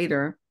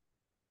greater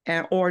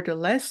or the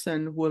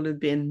lesson would have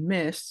been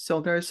missed.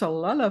 So there's a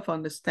lot of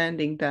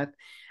understanding that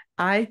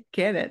I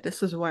get it.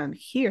 This is why I'm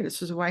here.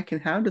 This is why I can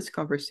have this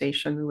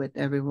conversation with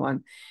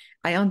everyone.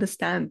 I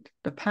understand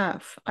the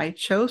path. I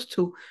chose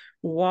to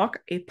walk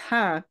a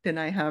path that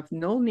I have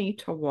no need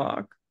to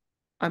walk.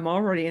 I'm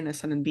already an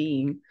ascendant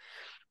being,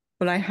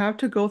 but I have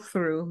to go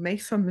through,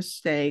 make some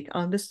mistake,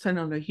 understand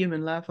on a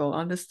human level,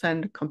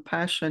 understand the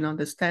compassion,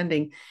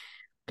 understanding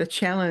the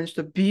challenge,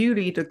 the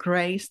beauty, the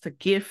grace, the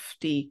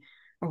gift, the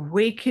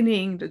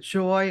awakening, the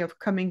joy of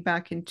coming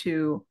back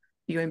into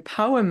your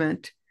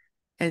empowerment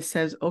and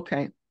says,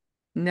 okay,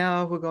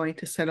 now we're going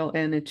to settle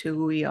in into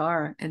who we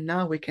are. And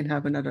now we can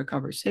have another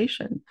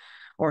conversation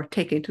or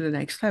take it to the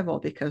next level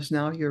because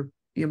now you're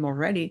more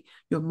ready,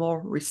 you're more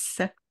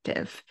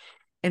receptive.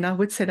 And I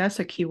would say that's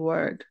a key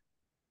word.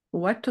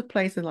 What took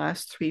place in the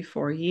last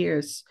 3-4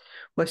 years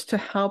was to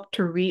help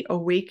to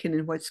reawaken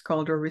in what's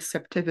called a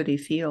receptivity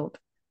field.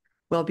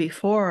 Well,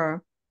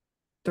 before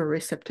the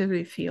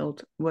receptivity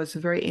field was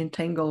very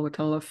entangled with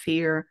all of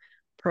fear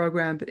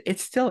program, but it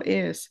still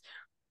is,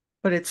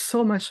 but it's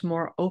so much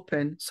more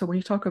open. So when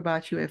you talk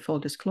about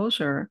UFO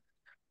disclosure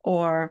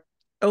or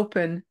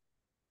open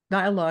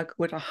dialogue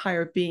with a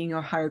higher being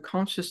or higher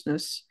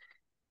consciousness,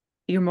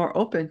 you're more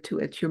open to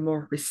it. You're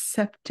more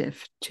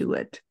receptive to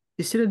it.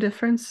 You see the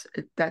difference?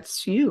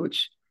 That's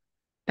huge.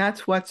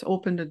 That's what's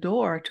opened the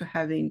door to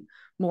having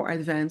more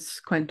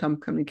advanced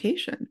quantum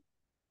communication.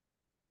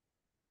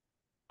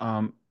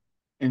 Um,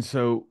 and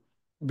so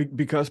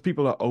because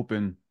people are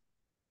open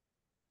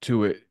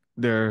to it,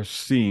 they're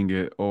seeing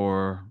it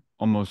or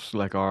almost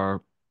like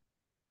are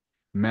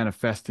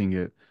manifesting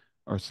it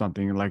or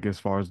something like as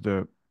far as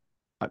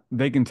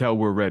they can tell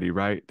we're ready,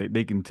 right?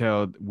 They can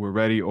tell we're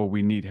ready or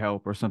we need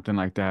help or something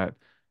like that.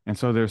 And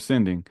so they're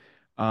sending.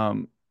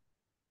 Um,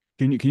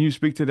 can you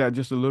speak to that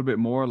just a little bit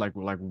more? Like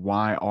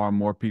why are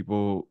more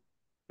people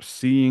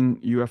seeing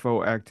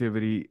UFO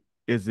activity?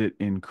 Is it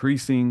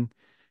increasing?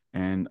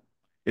 And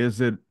is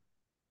it,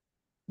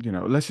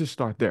 let's just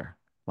start there.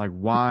 Like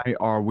why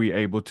are we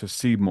able to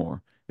see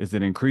more? Is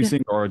it Yeah.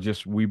 increasing or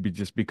just we be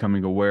just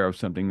becoming aware of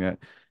something that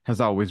has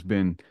always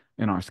been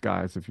in our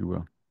skies, if you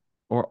will?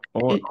 Or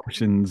It,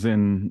 oceans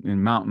and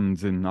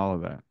mountains and all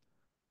of that.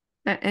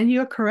 and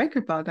you're correct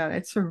about that.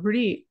 It's a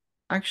really,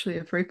 actually,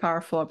 a very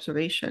powerful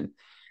observation.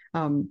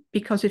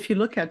 Because if you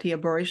look at the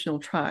Aboriginal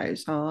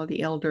tribes,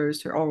 the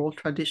elders, their oral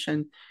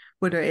tradition,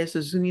 whether it's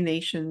the Zuni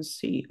nations,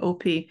 the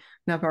Opi,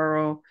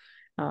 Navarro,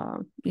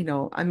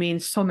 I mean,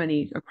 so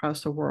many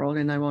across the world,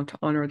 and I want to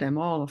honor them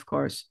all, of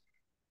course.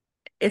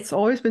 It's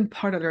always been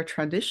part of their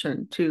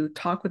tradition to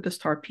talk with the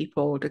star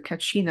people, the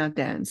Kachina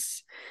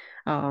dance,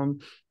 um,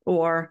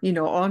 or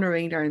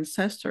honoring their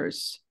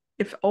ancestors.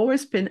 It's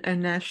always been a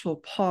natural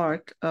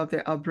part of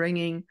their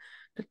upbringing,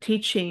 the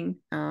teaching,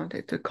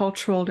 the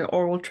cultural, the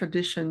oral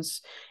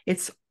traditions.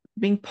 It's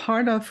being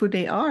part of who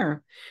they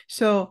are.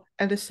 So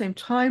at the same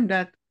time,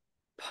 that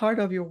part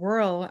of your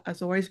world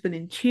has always been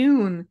in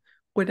tune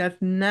with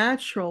that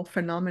natural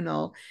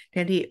phenomenon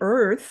that the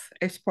Earth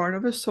is part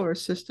of a solar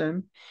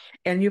system,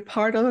 and you're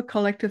part of a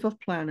collective of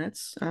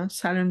planets,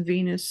 Saturn,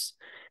 Venus,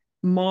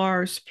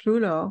 Mars,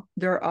 Pluto.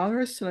 There are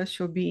other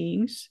celestial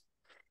beings.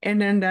 And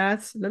then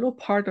that little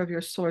part of your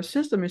solar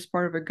system is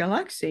part of a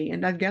galaxy,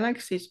 and that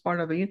galaxy is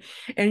part of a,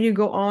 and you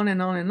go on and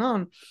on and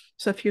on.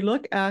 So if you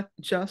look at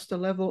just the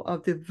level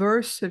of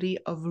diversity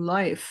of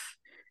life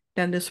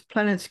that this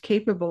planet's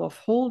capable of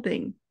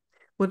holding,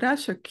 well,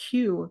 that's a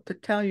cue to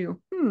tell you,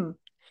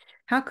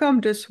 how come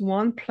this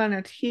one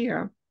planet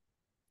here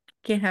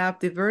can have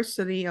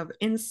diversity of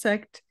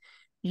insect,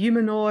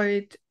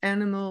 humanoid,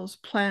 animals,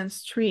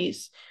 plants,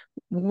 trees?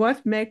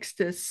 What makes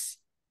this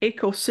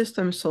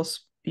ecosystem so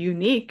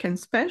unique and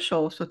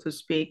special, so to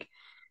speak,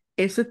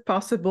 is it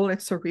possible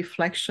it's a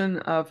reflection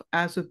of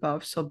as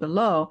above, so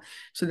below?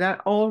 So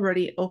that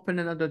already opened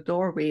another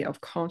doorway of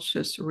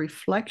conscious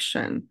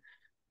reflection.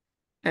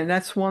 And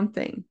that's one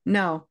thing.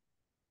 Now,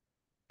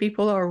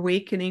 people are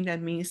awakening.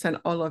 That means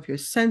that all of your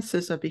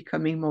senses are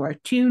becoming more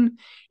attuned.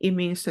 It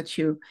means that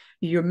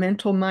your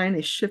mental mind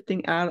is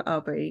shifting out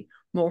of a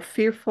more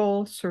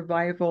fearful,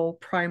 survival,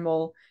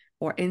 primal,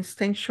 or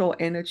instinctual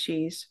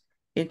energies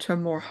into a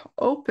more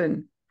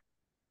open,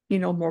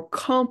 more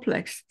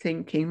complex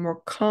thinking,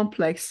 more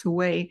complex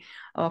way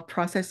of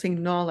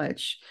processing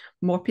knowledge.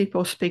 More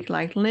people speak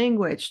light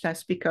language.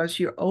 That's because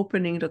you're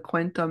opening the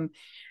quantum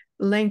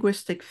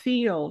linguistic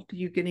field.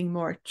 You're getting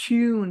more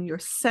attuned. Your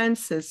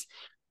senses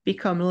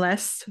become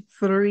less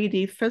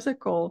 3D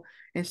physical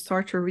and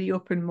start to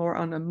reopen more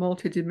on a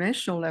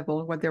multidimensional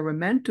level where they were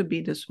meant to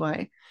be this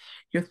way.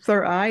 Your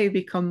third eye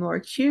become more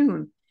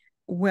attuned.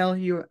 Well,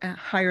 your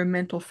higher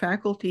mental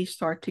faculties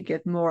start to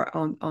get more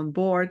on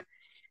board.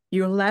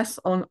 You're less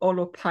on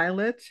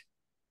autopilot,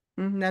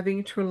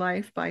 navigating through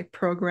life by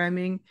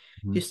programming.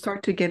 Mhm. You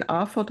start to get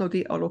off of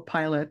the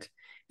autopilot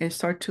and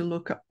start to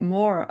look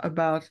more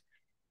about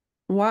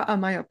what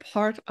am I a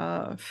part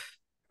of?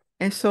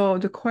 And so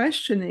the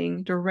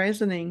questioning, the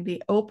reasoning,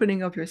 the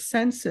opening of your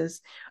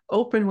senses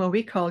open what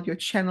we call your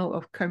channel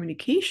of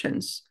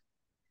communications.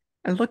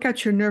 And look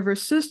at your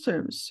nervous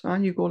systems.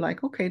 You go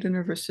like, okay, the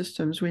nervous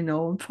systems we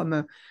know from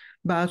a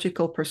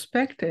biological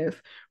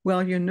perspective.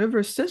 Well, your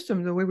nervous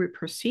system, the way we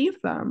perceive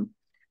them,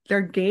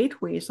 they're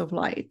gateways of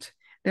light.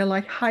 They're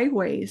like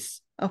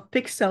highways of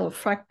pixel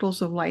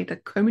fractals of light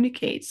that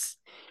communicates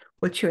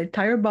with your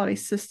entire body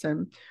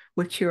system,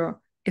 with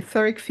your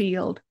etheric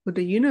field, with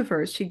the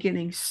universe. You're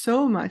getting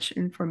so much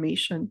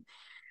information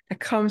that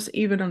comes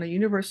even on a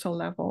universal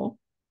level,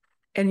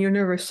 and your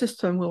nervous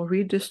system will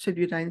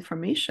redistribute that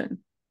information.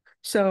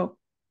 So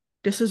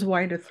this is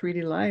why the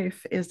 3D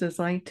life is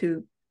designed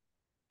to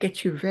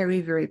get you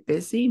very, very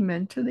busy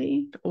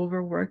mentally, to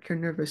overwork your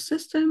nervous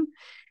system.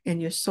 And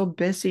you're so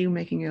busy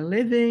making a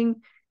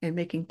living and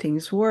making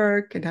things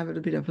work and have a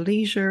little bit of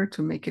leisure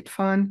to make it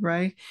fun,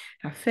 right?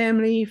 Have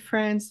family,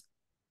 friends.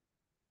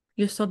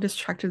 You're so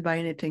distracted by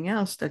anything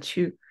else that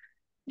you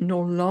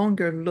no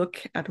longer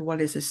look at what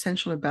is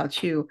essential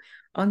about you.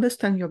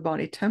 Understand your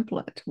body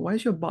template. Why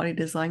is your body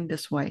designed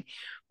this way?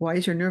 Why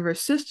is your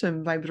nervous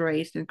system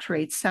vibrate and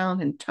create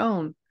sound and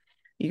tone?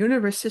 Your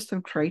nervous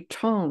system creates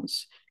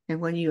tones. And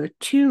when you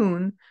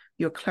attune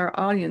your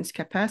clairaudience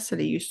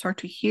capacity, you start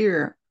to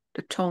hear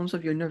the tones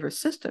of your nervous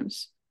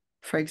systems.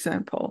 For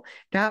example,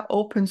 that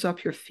opens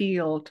up your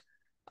field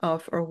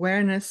of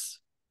awareness,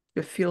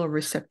 your field of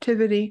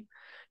receptivity.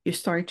 You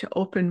start to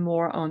open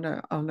more on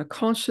a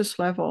conscious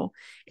level,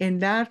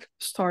 and that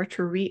start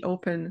to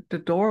reopen the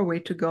doorway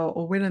to go,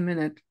 oh, wait a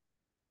minute,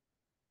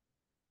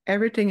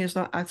 everything is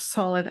not as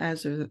solid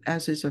as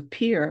is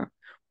appear.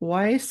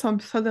 Why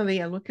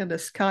suddenly I look at the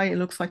sky, it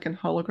looks like a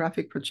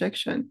holographic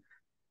projection?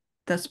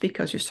 That's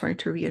because you're starting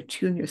to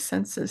reattune your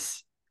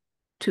senses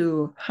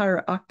to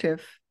higher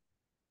octave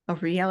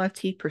of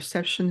reality,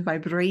 perception,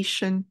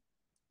 vibration,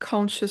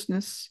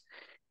 consciousness.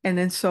 And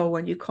then so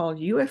when you call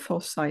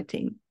UFO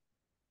sighting,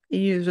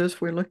 users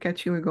will look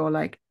at you and go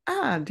like,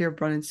 ah, dear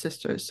brothers and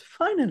sisters,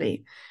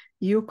 finally,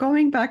 you're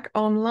going back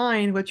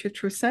online with your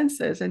true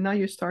senses. And now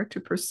you start to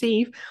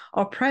perceive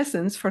our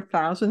presence for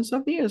thousands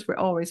of years. We've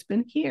always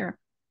been here.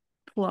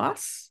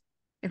 Plus,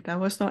 if that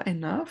was not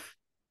enough,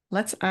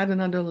 let's add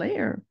another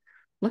layer.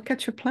 Look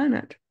at your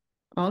planet.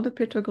 All the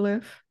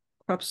petroglyph,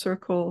 crop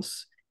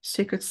circles,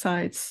 sacred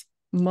sites,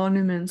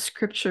 monuments,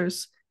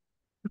 scriptures.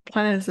 The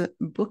planet is a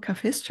book of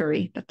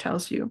history that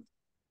tells you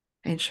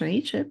ancient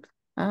Egypt,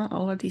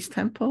 all of these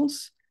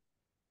temples,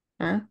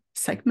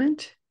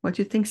 Segment. What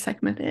do you think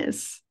Segment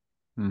is?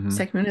 Mhm.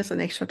 Segment is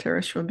an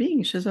extraterrestrial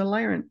being. She's a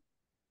Lyran.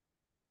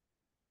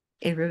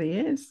 It really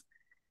is.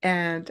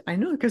 And I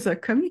know because I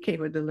communicate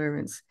with the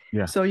Lyrans.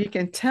 Yeah. So you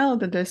can tell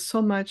that there's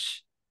so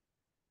much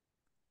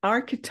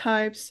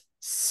archetypes,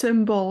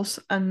 symbols,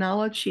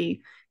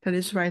 analogy that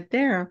is right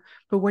there.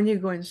 But when you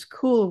go in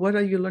school, what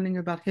are you learning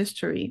about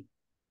history?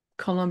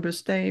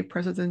 Columbus Day,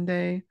 President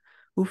Day,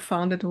 who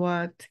founded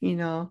what,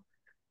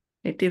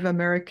 Native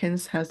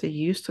Americans, as they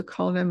used to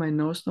call them. I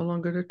know it's no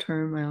longer the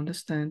term, I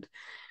understand.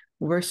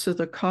 Versus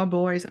the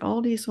cowboys,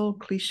 all these old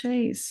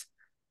cliches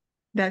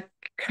that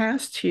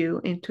cast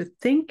you into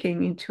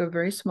thinking into a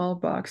very small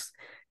box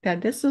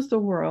that this is the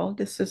world,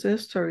 this is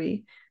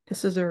history,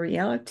 this is a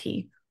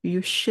reality.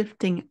 You're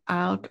shifting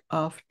out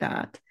of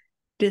that.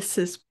 This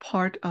is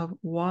part of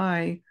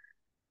why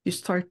you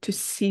start to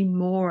see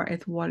more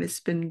at what has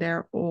been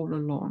there all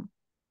along.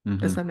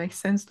 Does Mhm. that make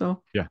sense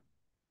though? Yeah.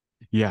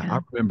 Yeah. I Yeah.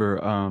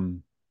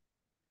 remember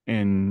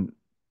in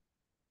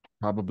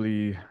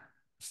probably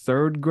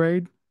third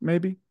grade,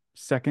 maybe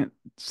second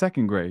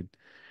grade,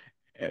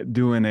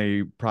 doing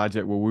a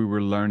project where we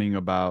were learning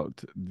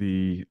about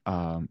the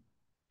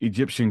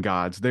Egyptian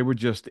gods. They were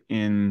just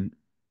in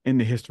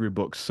the history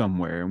books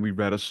somewhere, and we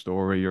read a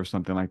story or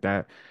something like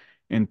that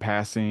in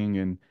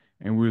passing,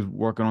 and we was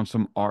working on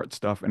some art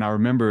stuff. And I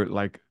remember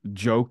like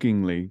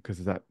jokingly,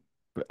 because that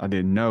I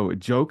didn't know,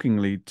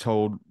 jokingly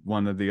told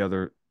one of the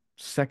other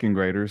second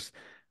graders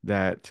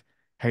that,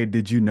 hey,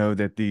 did you know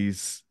that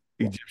these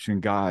Egyptian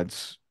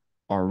gods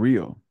are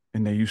real?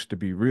 And they used to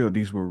be real.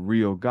 These were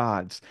real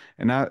gods.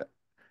 And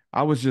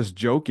I was just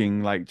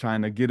joking, like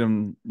trying to get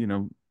him,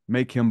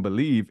 make him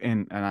believe.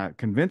 And I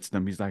convinced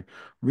him. He's like,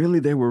 really?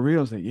 They were real?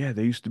 I was like, yeah,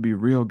 they used to be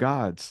real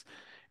gods.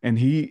 And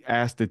he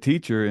asked the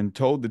teacher and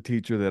told the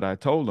teacher that I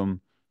told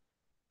him,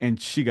 and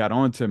she got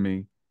on to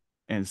me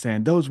and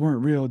saying those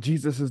weren't real.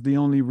 Jesus is the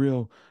only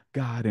real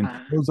God, and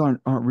Ah, those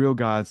aren't real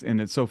gods.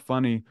 And it's so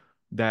funny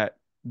that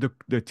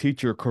the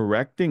teacher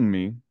correcting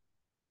me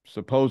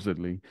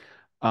supposedly,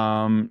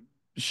 um,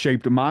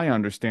 shaped my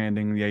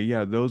understanding. Yeah,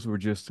 yeah, those were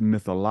just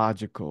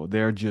mythological.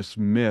 They're just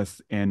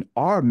myth. And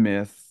our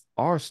myth,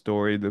 our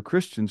story, the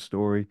Christian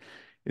story,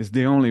 is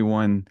the only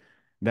one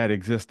that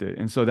existed.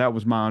 And so that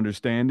was my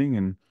understanding,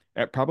 and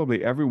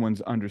probably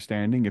everyone's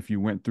understanding. If you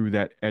went through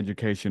that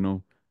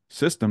educational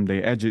system,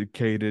 they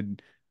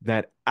educated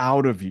that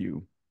out of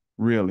you,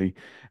 really.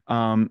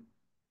 Um,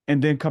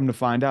 and then come to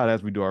find out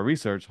as we do our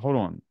research, hold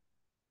on,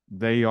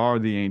 they are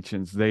the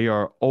ancients. They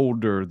are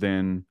older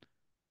than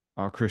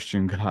our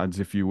Christian gods,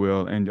 if you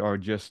will, and are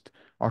just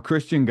our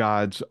Christian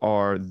gods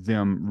are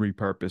them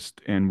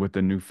repurposed and with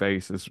a new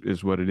face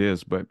is what it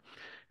is. But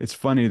it's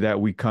funny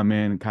that we come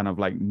in kind of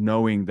like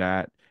knowing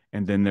that,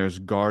 and then there's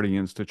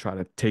guardians to try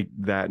to take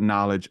that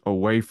knowledge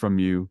away from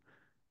you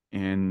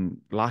and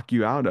lock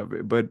you out of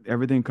it. But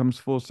everything comes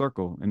full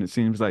circle, and it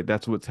seems like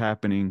that's what's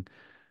happening,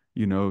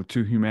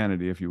 to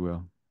humanity, if you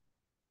will.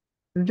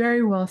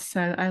 very well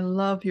said. I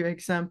love your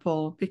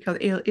example because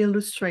it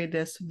illustrates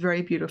this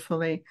very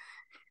beautifully.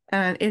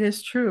 And it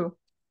is true.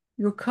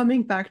 You're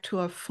coming back to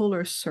a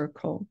fuller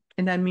circle.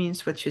 And that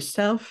means with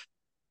yourself,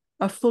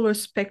 a fuller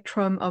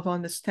spectrum of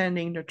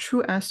understanding the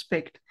true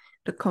aspect,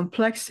 the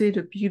complexity,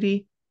 the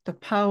beauty, the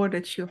power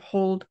that you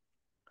hold,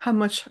 how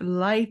much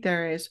light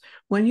there is.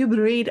 When you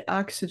breathe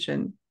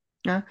oxygen,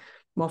 yeah,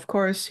 well, of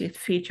course, it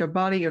feeds your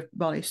body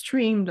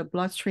stream, the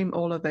bloodstream,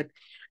 all of it.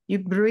 You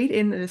breathe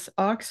in this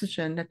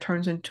oxygen that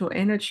turns into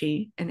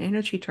energy, and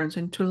energy turns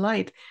into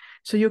light.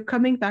 So you're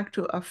coming back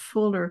to a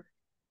fuller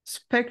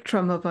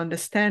spectrum of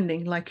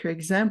understanding, like your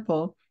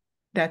example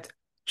that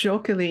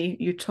jokingly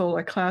you told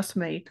a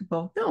classmate,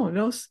 well,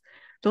 no,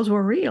 those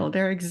were real,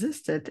 they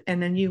existed,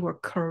 and then you were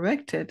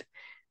corrected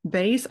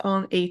based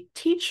on a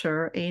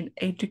teacher, an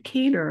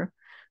educator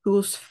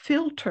whose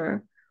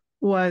filter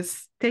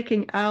was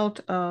taking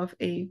out of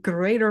a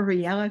greater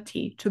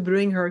reality to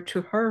bring her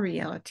to her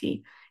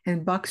reality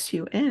and box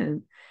you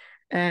in.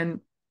 And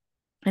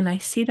and I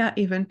see that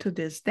even to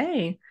this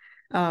day,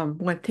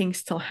 when things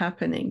still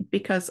happening,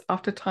 because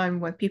after time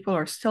when people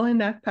are still in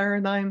that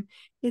paradigm,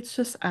 it's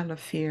just out of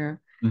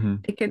fear. Hmm.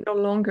 They can no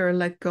longer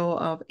let go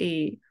of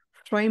a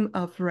frame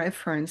of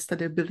reference that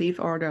they believe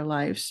are their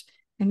lives.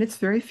 And it's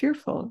very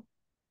fearful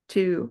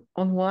to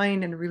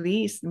unwind and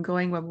release and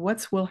going, well,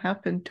 what will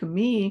happen to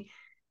me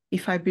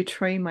if I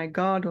betray my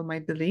God or my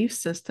belief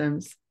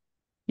systems?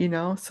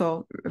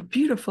 So a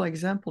beautiful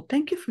example.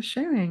 Thank you for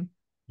sharing.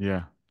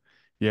 Yeah.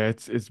 Yeah,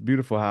 it's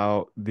beautiful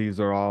how these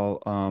are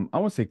all I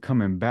won't say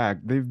coming back.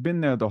 They've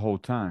been there the whole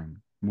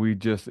time. We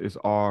just it's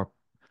our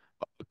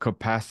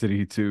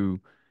capacity to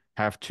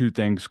have two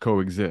things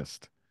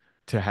coexist.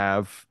 To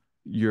have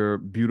your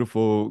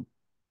beautiful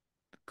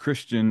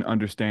Christian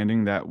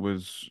understanding that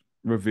was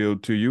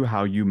revealed to you,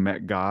 how you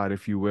met God,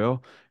 if you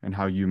will, and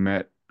how you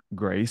met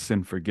grace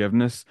and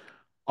forgiveness.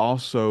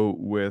 Also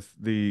with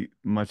the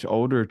much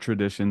older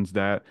traditions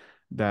that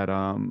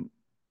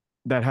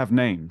have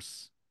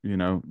names,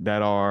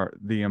 that are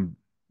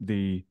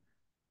the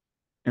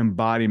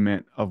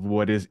embodiment of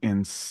what is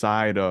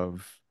inside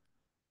of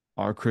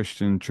our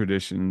Christian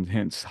tradition,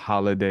 hence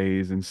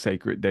holidays and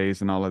sacred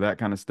days and all of that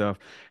kind of stuff,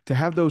 to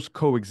have those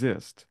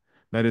coexist,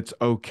 that it's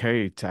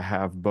okay to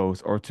have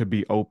both or to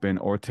be open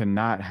or to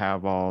not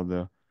have all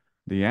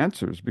the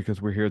answers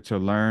because we're here to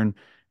learn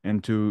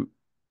and to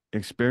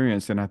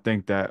experience. And I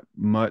think that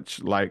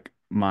much like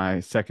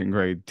my second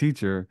grade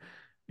teacher,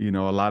 a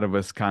lot of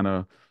us kind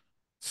of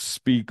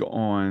speak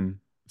on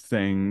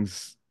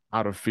things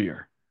out of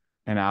fear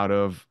and out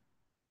of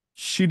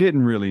she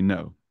didn't really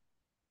know.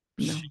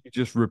 She No.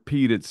 just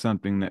repeated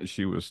something that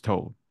she was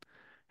told.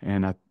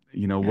 And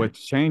Yeah.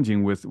 what's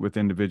changing with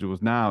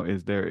individuals now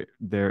is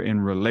they're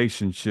in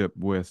relationship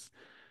with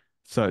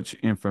such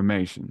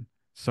information,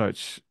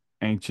 such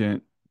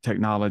ancient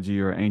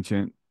technology or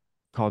ancient,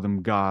 call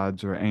them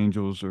gods or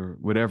angels or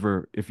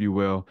whatever, if you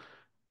will.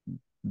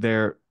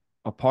 They're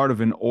a part of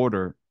an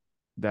order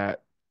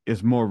that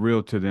is more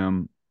real to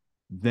them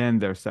than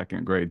their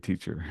second grade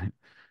teacher.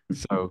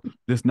 So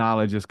this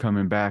knowledge is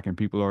coming back and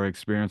people are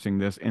experiencing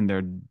this in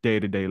their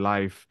day-to-day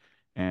life.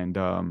 And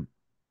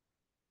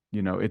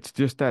it's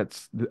just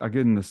that's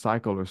again the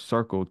cycle or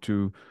circle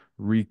to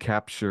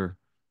recapture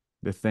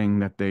the thing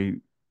that they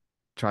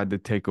tried to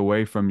take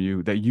away from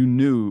you that you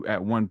knew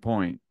at one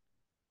point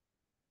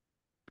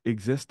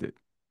existed.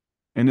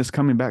 And it's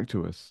coming back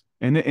to us.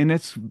 And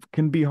it's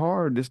can be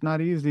hard. It's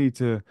not easy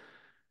to,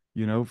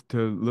 to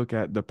look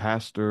at the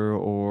pastor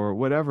or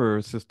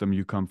whatever system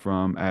you come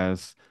from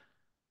as,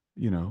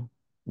 you know,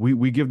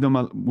 we give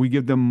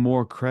them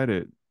more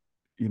credit,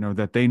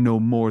 that they know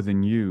more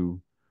than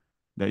you,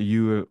 that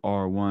you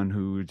are one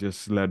who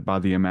just led by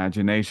the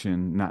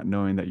imagination, not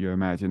knowing that your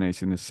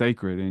imagination is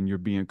sacred and you're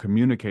being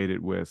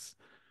communicated with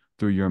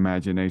through your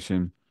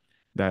imagination,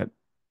 that,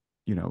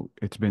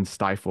 it's been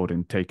stifled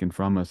and taken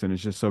from us. And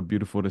it's just so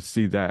beautiful to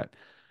see that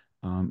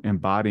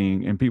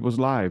embodying in people's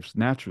lives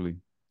naturally.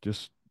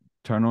 Just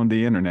turn on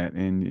the internet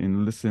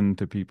and listen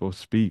to people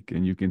speak,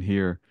 and you can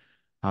hear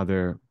how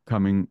they're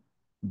coming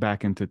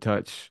back into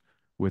touch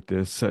with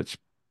this such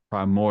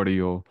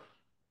primordial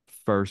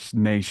First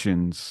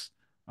Nations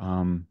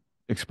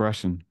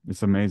expression.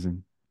 It's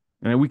amazing.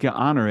 And we can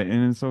honor it,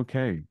 and it's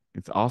okay.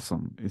 It's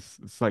awesome.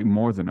 It's like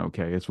more than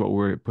okay. It's what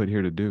we're put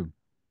here to do.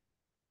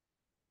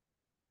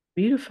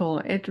 Beautiful.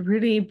 It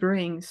really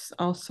brings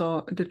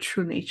also the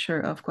true nature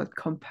of what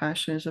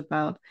compassion is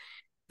about.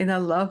 And I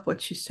love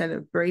what you said.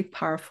 A very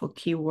powerful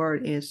key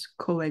word is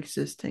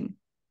coexisting.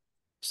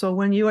 So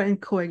when you are in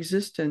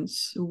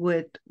coexistence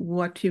with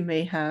what you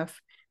may have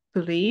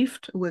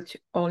believed with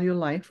all your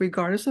life,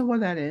 regardless of what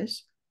that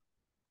is,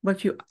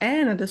 but you,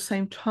 and at the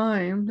same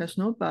time, there's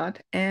no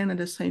but, and at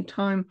the same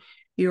time,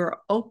 you're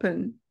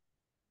open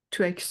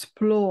to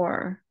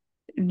explore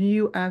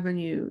new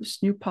avenues,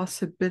 new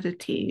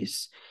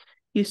possibilities.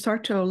 You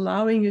start to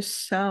allowing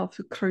yourself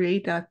to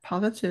create that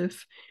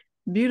positive,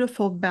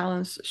 beautiful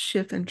balance,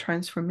 shift, and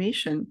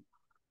transformation.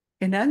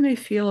 And that may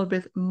feel a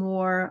bit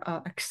more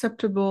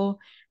acceptable,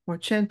 more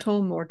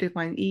gentle, more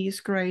divine ease,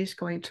 grace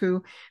going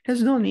through.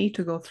 There's no need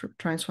to go through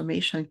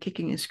transformation,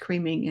 kicking and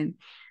screaming and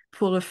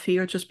full of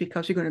fear just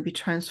because you're going to be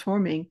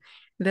transforming.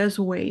 There's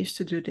ways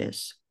to do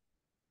this.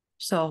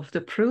 So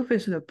the proof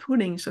is in the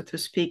pudding, so to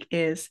speak,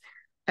 is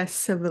a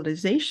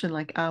civilization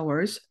like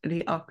ours,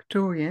 the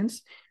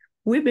Arcturians.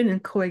 We've been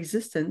in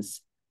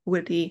coexistence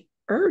with the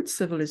Earth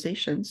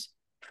civilizations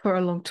for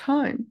a long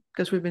time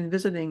because we've been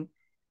visiting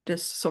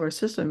this solar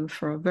system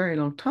for a very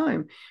long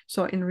time.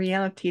 So in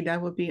reality,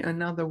 that would be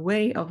another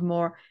way of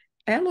more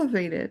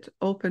elevated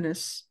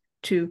openness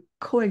to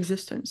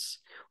coexistence,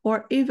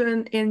 or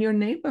even in your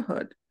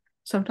neighborhood.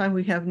 Sometimes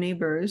we have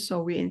neighbors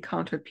or we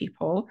encounter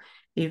people,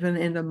 even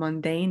in the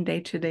mundane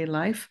day-to-day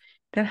life,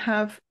 that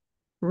have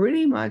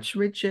really much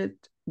rigid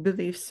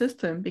belief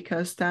system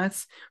because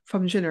that's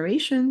from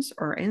generations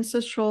or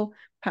ancestral,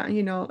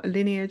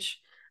 lineage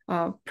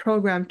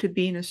programmed to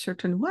be in a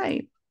certain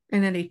way.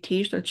 And then they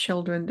teach their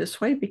children this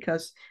way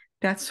because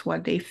that's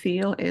what they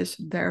feel is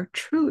their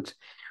truth.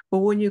 But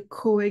when you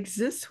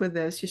coexist with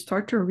this, you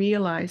start to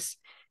realize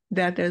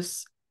that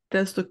there's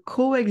the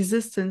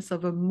coexistence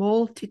of a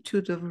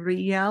multitude of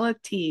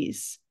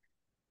realities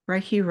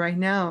right here, right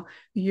now.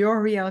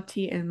 Your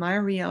reality and my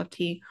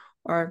reality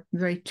are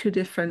very two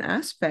different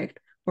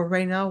aspects, but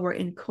right now we're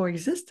in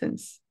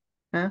coexistence.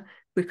 Huh?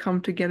 We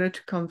come together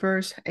to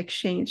converse,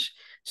 exchange.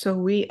 So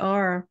we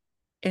are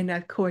in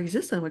that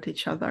coexistence with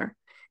each other.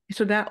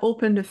 So that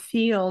opened the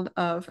field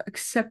of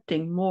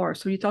accepting more.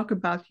 So you talk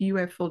about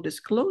UFO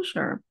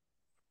disclosure.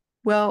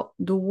 Well,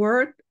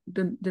 the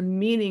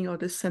meaning or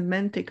the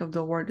semantic of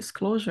the word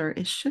disclosure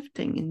is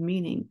shifting in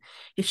meaning.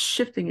 It's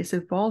shifting, it's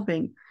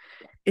evolving.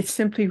 It's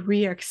simply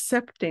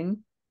re-accepting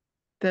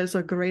there's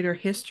a greater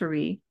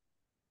history.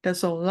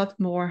 There's a lot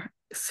more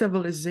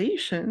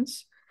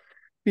civilizations.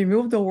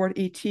 Remove the word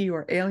ET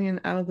or alien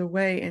out of the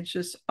way and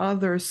just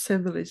other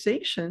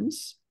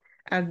civilizations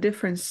at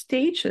different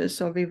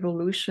stages of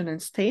evolution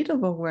and state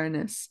of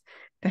awareness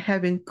that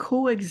have been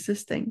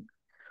coexisting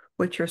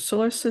with your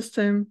solar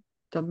system,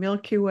 the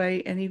Milky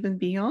Way, and even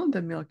beyond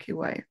the Milky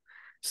Way.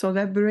 So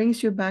that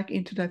brings you back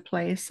into that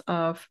place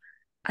of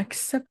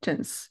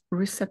acceptance,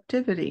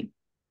 receptivity.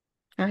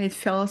 And it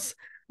feels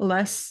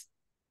less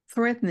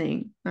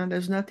threatening. And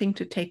there's nothing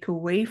to take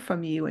away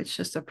from you. It's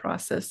just a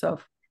process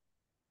of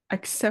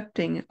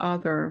accepting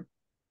other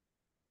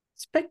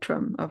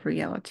spectrum of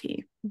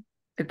reality,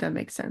 if that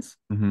makes sense.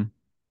 Hmm.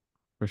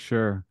 For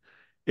sure.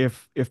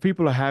 If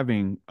people are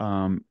having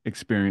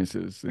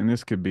experiences, and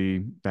this could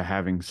be they're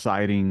having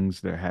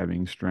sightings, they're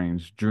having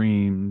strange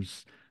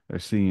dreams, they're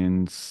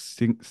seeing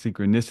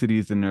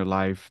synchronicities in their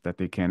life that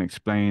they can't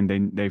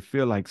explain, they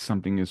feel like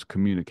something is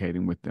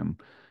communicating with them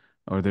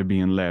or they're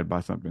being led by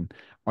something.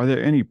 Are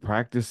there any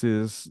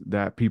practices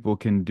that people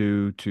can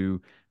do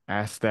to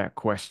ask that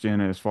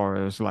question as far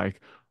as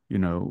like, you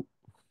know,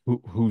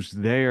 who's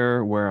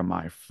there? Where am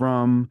I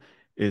from?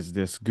 Is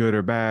this good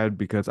or bad?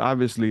 Because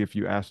obviously, if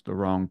you ask the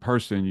wrong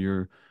person,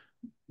 you're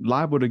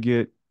liable to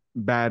get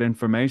bad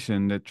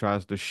information that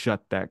tries to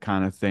shut that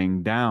kind of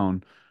thing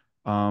down,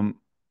 um,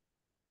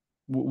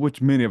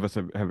 which many of us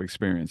have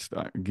experienced.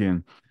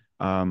 Again,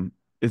 um,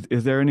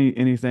 is there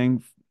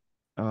anything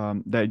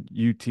that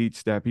you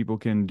teach that people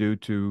can do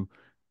to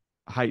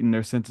heighten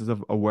their senses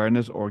of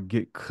awareness or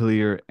get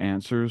clear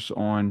answers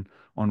on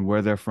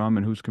where they're from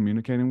and who's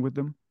communicating with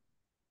them?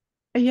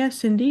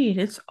 Yes, indeed.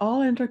 It's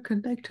all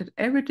interconnected.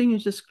 Everything you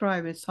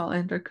describe, it's all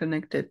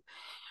interconnected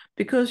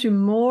Because the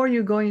more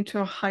you go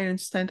into a higher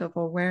state of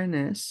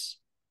awareness,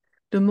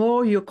 the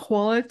more your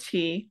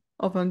quality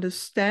of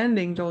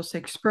understanding those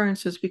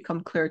experiences become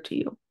clear to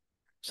you.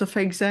 So, for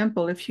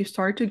example, if you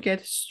start to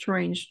get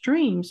strange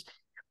dreams,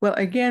 well,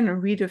 again,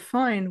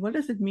 redefine what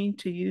does it mean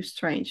to you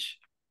strange?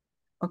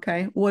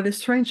 Okay, what is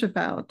strange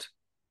about?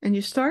 And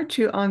you start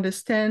to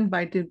understand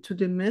to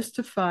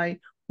demystify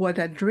what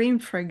that dream,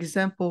 for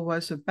example,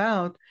 was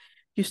about.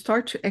 You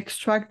start to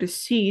extract the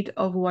seed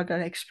of what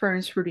that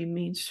experience really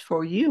means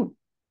for you.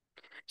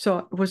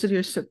 So, was it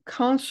your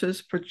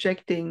subconscious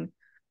projecting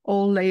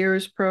all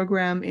layers,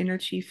 program,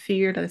 energy,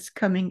 fear that is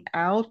coming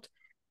out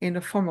in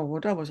the form of, well,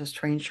 that was a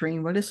strange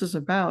dream, what this is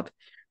about,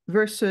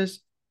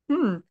 versus,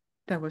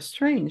 that was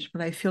strange,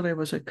 but I feel there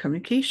was a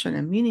communication,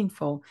 a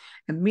meaningful,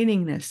 a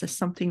meaningness, there's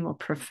something more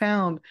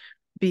profound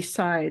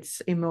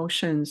besides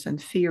emotions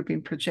and fear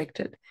being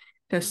projected.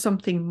 There's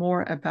something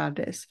more about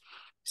this.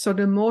 So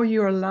the more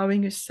you're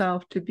allowing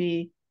yourself to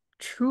be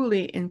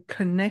truly in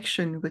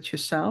connection with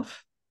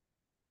yourself,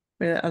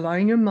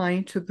 allowing your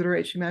mind to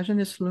bridge. Imagine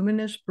this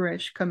luminous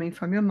bridge coming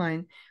from your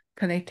mind,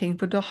 connecting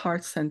to the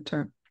heart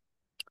center.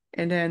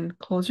 And then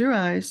close your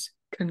eyes,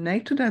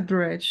 connect to that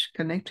bridge,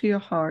 connect to your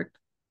heart,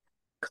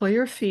 clear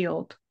your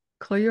field,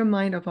 clear your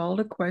mind of all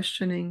the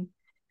questioning.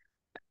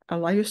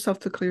 Allow yourself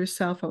to clear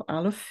yourself of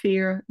all of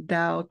fear,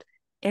 doubt,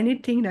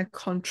 anything that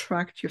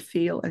contracts your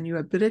field and your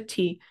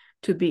ability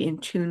to be in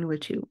tune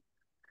with you.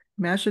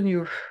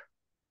 Imagine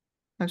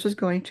I'm just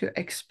going to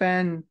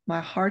expand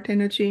my heart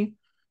energy.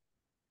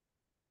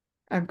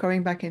 I'm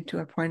going back into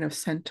a point of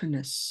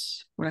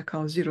centeredness, what I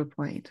call 0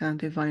 point and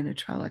divine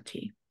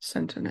neutrality,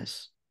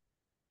 centeredness.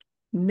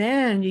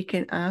 Then you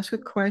can ask a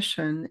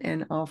question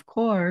and, of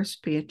course,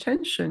 pay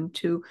attention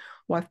to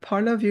what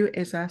part of you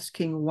is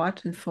asking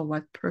what and for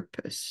what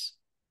purpose.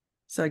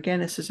 So again,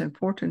 this is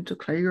important to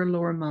clear your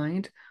lower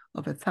mind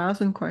of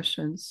 1,000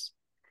 questions,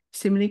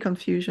 seemingly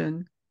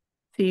confusion,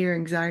 fear,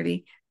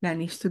 anxiety, that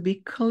needs to be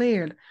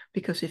cleared.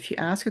 Because if you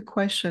ask a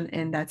question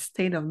in that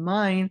state of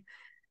mind,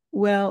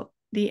 well,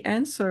 the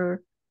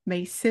answer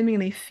may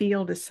seemingly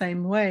feel the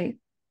same way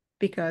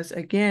because,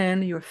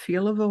 again, your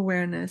field of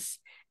awareness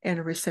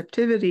and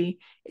receptivity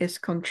is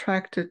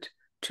contracted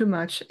too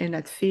much in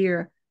that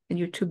fear and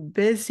you're too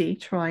busy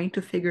trying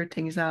to figure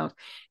things out.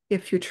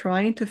 If you're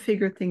trying to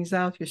figure things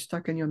out, you're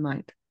stuck in your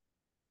mind.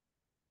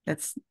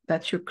 That's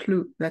your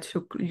clue. That's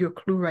your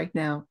clue right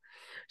now.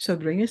 So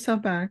bring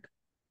yourself back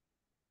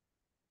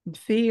and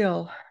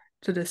feel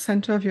to the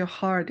center of your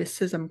heart. It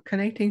says, I'm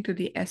connecting to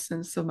the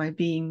essence of my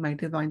being, my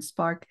divine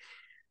spark,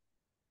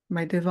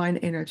 my divine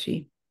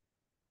energy.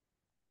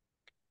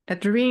 That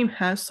dream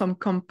has some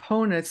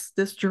components.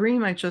 This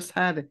dream I just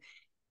had,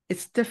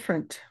 it's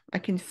different. I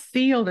can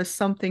feel there's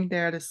something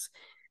there. There's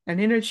an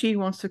energy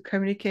wants to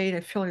communicate.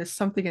 I feel there's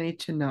something I need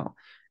to know.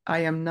 I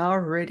am now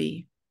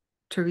ready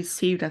to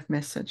receive that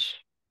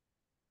message.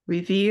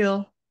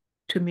 Reveal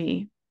to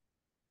me.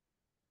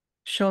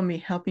 Show me,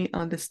 help me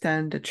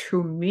understand the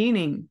true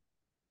meaning,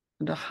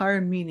 the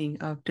higher meaning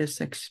of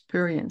this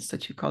experience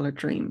that you call a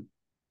dream.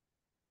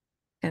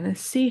 And I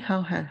see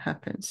how that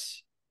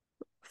happens.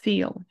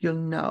 Feel, you'll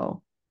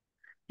know.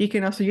 You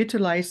can also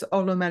utilize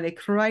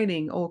automatic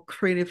writing or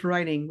creative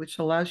writing, which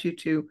allows you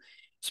to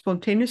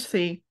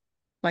spontaneously,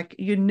 like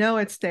you know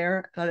it's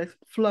there, let it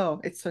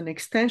flow. It's an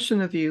extension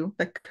of you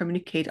that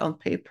communicate on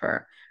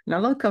paper,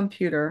 not on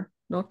computer,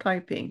 no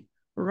typing.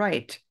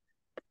 Write,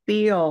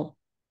 feel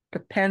the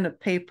pen and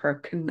paper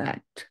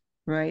connect,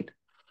 right?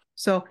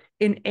 So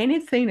in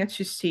anything that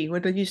you see,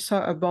 whether you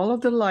saw a ball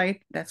of the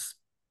light that's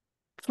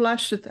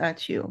flashed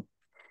at you,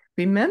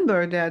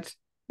 remember that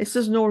this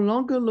is no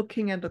longer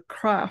looking at the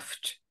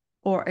craft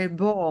or a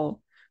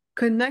ball.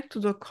 Connect to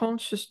the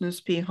consciousness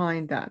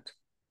behind that.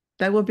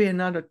 That will be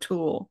another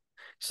tool.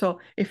 So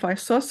if I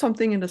saw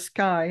something in the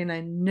sky and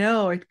I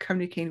know it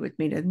communicated with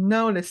me, I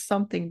know there's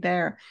something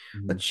there,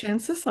 but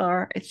chances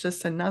are it's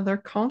just another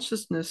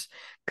consciousness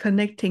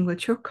connecting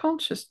with your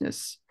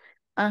consciousness.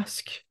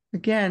 Ask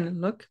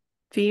again, look,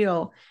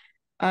 feel.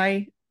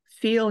 I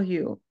feel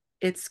you.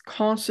 It's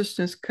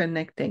consciousness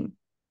connecting.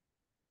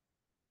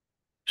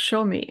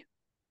 Show me.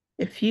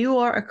 If you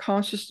are a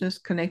consciousness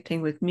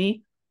connecting with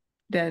me,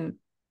 then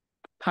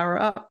power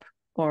up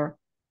or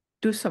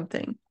do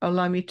something.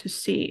 Allow me to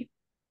see.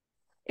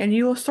 And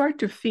you will start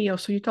to feel.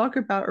 So we talked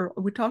about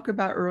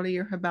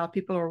earlier about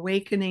people are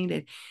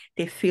awakening,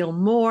 they feel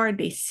more,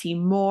 they see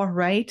more,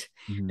 right?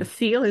 The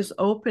field is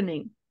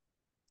opening.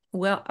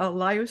 Well,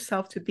 allow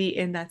yourself to be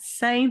in that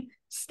same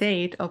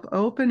state of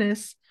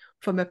openness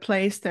from a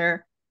place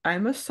there.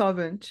 I'm a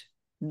sovereign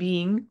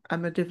being,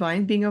 I'm a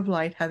divine being of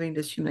light having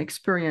this human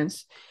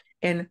experience.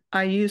 And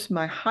I use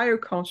my higher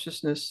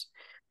consciousness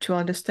to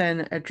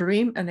understand a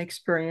dream, an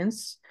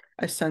experience,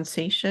 a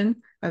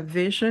sensation, a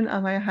vision I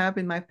might have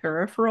in my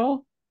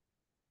peripheral,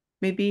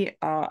 maybe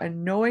a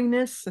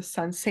knowingness, a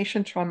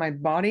sensation throughout my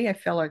body. I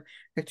felt like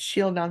a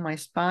chill down my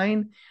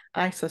spine.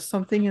 I saw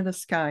something in the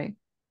sky.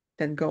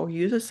 Then go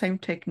use the same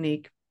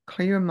technique,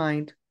 clear your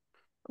mind,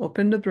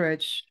 open the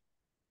bridge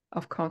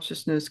of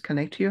consciousness,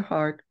 connect to your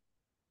heart,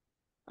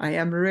 I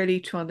am ready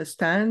to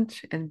understand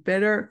and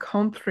better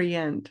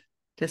comprehend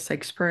this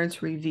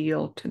experience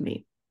revealed to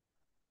me.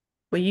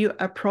 When you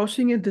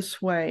approaching it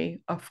this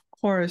way, of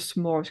course,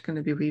 more is going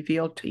to be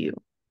revealed to you.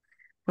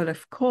 But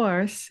of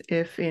course,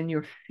 if in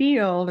your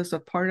field there's a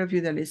part of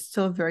you that is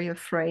still very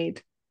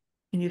afraid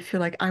and you feel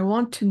like, I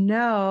want to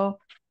know,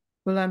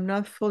 well, I'm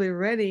not fully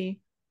ready,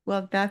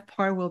 well, that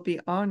part will be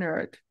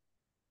honored.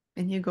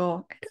 And you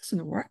go, it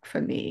doesn't work for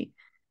me.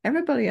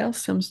 Everybody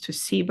else seems to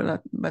see,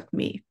 but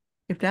me.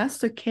 If that's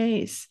the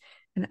case,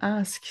 and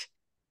ask,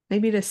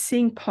 maybe the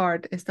seeing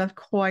part is not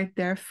quite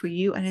there for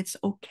you, and it's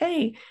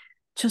okay.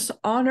 Just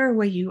honor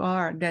where you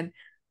are. Then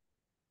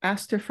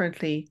ask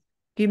differently.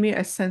 Give me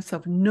a sense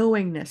of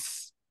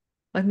knowingness.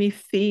 Let me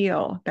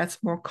feel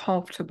that's more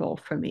comfortable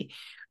for me.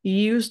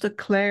 Use the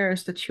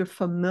clairs that you're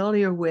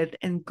familiar with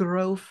and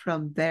grow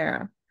from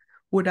there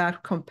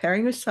without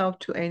comparing yourself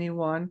to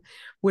anyone,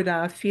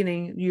 without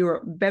feeling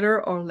you're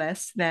better or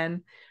less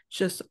than.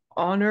 Just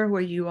honor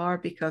where you are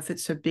because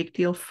it's a big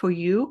deal for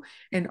you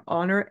and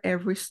honor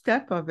every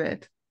step of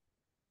it.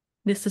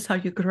 This is how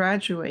you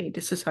graduate.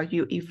 This is how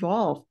you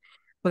evolve.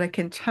 But I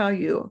can tell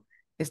you,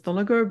 it's no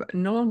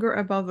longer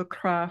about the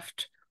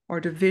craft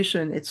or the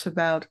vision. It's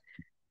about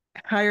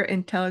higher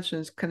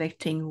intelligence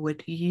connecting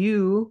with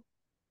you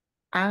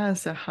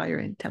as a higher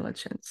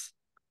intelligence.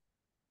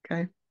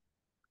 Okay.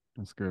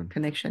 That's good.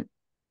 Connection.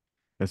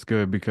 That's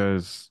good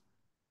because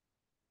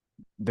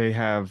they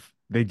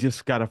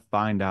just got to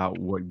find out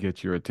what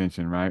gets your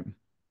attention, right?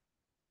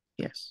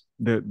 Yes.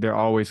 They're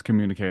always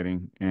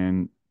communicating,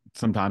 and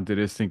sometimes it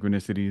is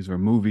synchronicities or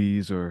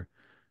movies or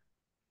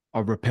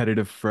a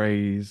repetitive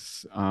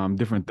phrase,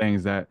 different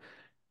things that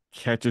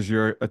catches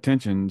your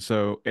attention.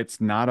 So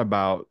it's not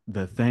about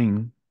the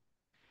thing.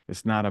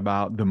 It's not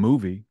about the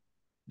movie.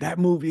 That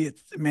movie,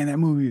 it's man, that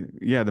movie,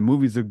 yeah, the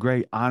movies are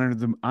great. Honor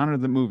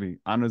the movie,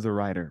 honor the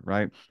writer,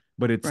 right?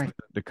 But it's Right.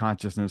 the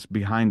consciousness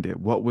behind it.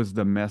 What was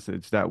the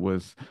message that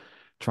was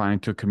trying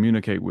to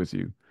communicate with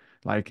you?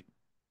 Like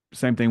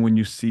same thing when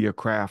you see a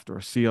craft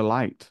or see a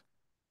light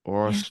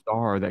or a Yeah.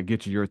 star that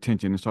gets your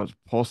attention and starts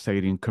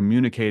pulsating,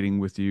 communicating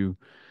with you.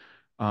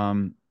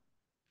 Um,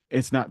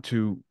 it's not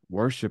to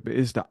worship,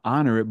 it's to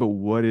honor it. But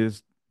what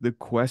is the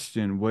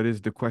question? What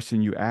is the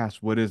question you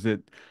ask? What is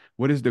it?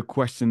 What is the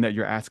question that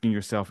you're asking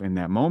yourself in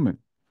that moment?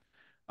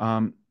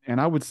 And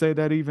I would say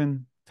that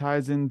even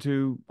ties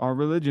into our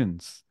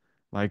religions.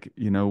 Like,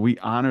 we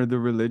honor the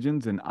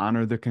religions and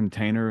honor the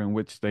container in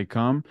which they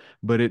come,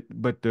 but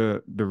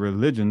the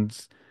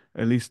religions,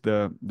 at least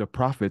the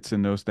prophets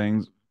and those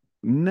things,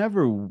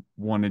 never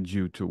wanted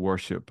you to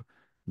worship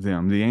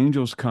them. The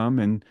angels come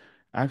and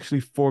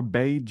actually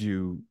forbade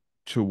you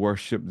to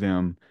worship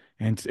them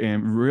and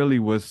really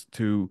was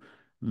to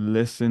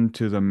listen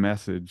to the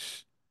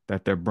message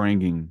that they're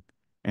bringing,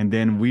 and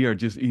then we are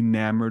just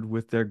enamored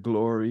with their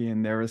glory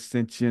and their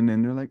ascension.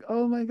 And they're like,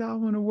 oh my God, I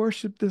want to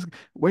worship this.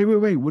 Wait, wait,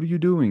 wait. What are you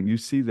doing? You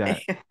see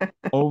that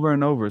over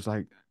and over. It's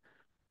like,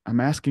 I'm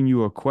asking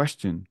you a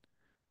question.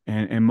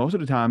 And most of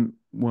the time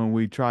when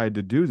we try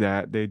to do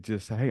that, they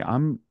just say, hey,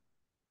 I'm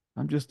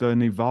just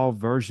an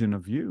evolved version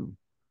of you.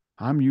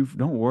 I'm you.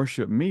 Don't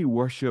worship me,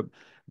 worship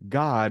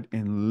God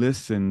and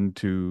listen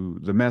to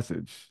the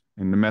message.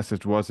 And the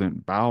message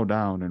wasn't bow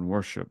down and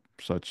worship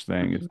such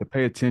thing. It's to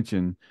pay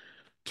attention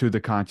to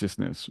the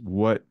consciousness.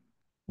 What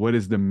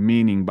is the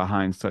meaning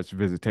behind such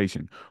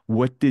visitation?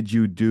 What did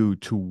you do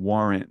to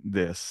warrant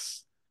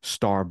this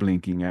star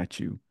blinking at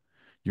you?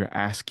 You're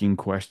asking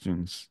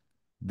questions.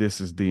 This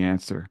is the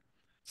answer.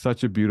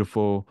 Such a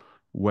beautiful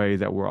way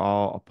that we're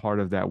all a part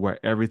of that, where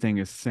everything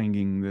is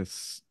singing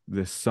this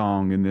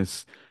song in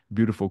this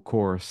beautiful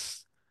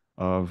chorus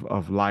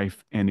of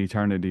life and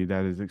eternity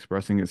that is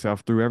expressing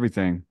itself through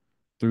everything,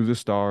 through the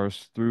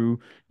stars, through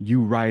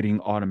you writing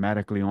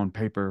automatically on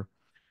paper,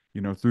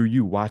 through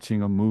you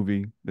watching a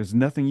movie. There's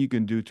nothing you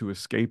can do to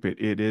escape it.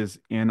 It is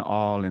in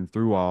all and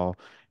through all,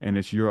 and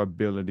it's your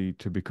ability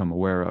to become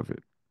aware of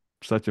it.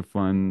 Such a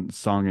fun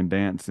song and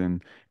dance,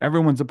 and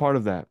everyone's a part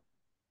of that.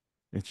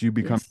 It's you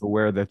becoming Yes.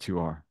 aware that you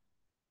are.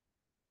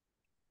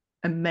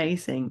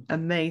 Amazing.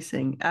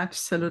 Amazing.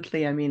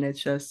 Absolutely. I mean,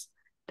 it's just,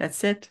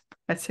 that's it.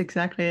 That's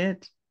exactly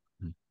it.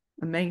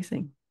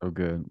 Amazing. Oh,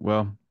 good.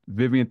 Well,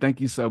 Vivian,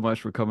 thank you so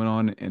much for coming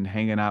on and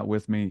hanging out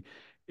with me.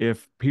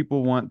 If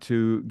people want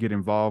to get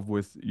involved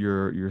with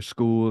your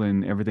school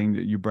and everything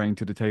that you bring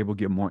to the table,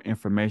 get more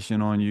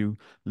information on you,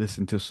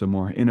 listen to some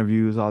more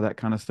interviews, all that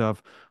kind of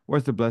stuff,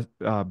 where's the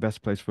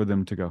best place for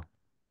them to go?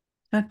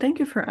 Thank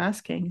you for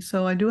asking.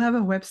 So I do have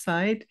a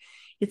website.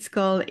 It's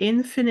called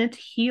Infinite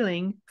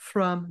Healing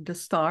from the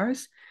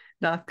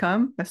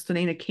Stars.com. That's the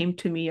name that came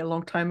to me a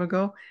long time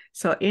ago.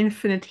 So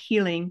Infinite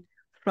Healing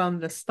from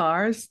the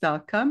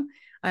Stars.com.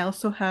 I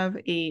also have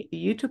a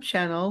YouTube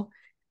channel.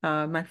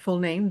 My full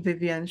name,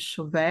 Viviane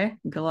Chauvet,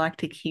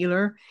 Galactic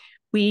Healer.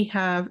 We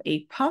have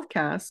a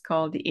podcast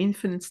called the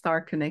Infinite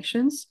Star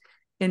Connections.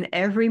 And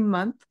every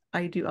month,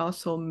 I do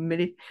also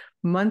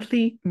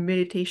monthly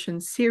meditation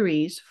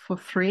series for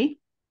free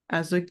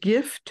as a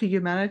gift to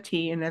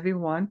humanity and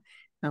everyone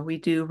We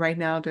do right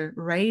now the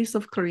Rays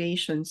of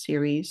Creation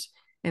series,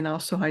 and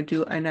also I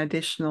do an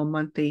additional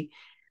monthly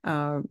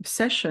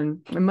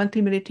session, a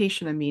monthly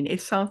meditation. I mean,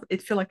 it feels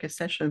like a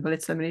session, but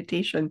it's a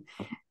meditation,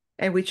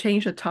 and we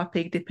change the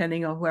topic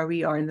depending on where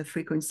we are in the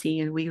frequency,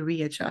 and we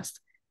readjust.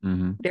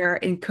 Hmm. They're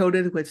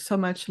encoded with so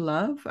much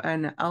love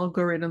and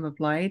algorithm of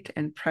light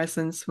and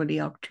presence with the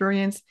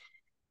Arcturians.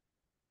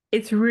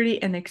 It's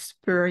really an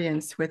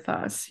experience with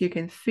us. You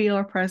can feel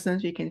our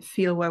presence, you can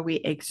feel where we're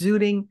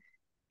exuding.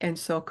 And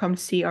so come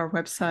see our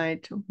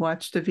website,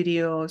 watch the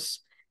videos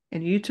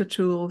and YouTube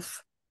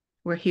tools.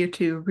 We're here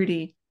to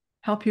really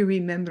help you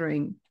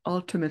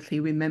ultimately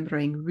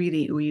remembering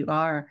really who you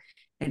are,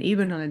 and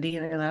even on a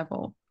DNA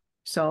level.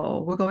 So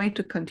we're going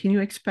to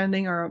continue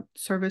expanding our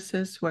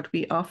services, what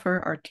we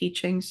offer, our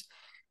teachings.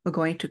 We're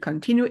going to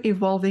continue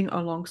evolving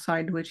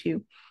alongside with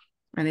you.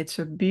 And it's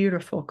a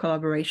beautiful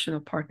collaboration or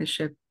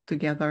partnership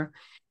together.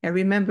 And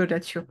remember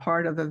that you're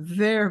part of a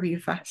very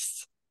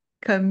vast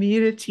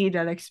community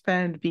that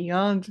expand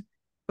beyond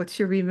what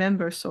you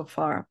remember so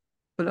far.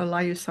 But allow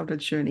yourself the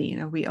journey.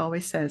 We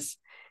always says,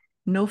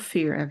 no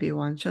fear,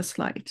 everyone, just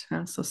light.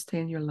 So stay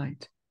in your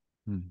light.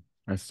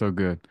 That's so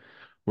good.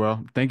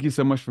 Well, thank you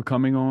so much for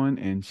coming on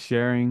and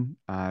sharing.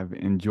 I've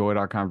enjoyed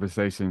our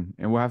conversation,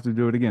 and we'll have to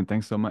do it again.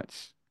 Thanks so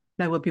much.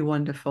 That would be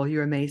wonderful.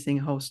 You're an amazing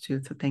host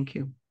too. So thank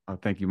you. Oh,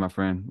 thank you, my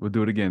friend. We'll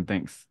do it again.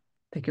 Thanks.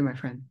 Thank you, my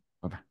friend.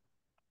 Bye-bye.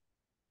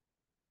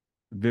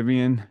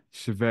 Viviane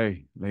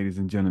Chauvet, ladies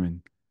and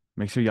gentlemen.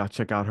 Make sure y'all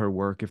check out her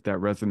work if that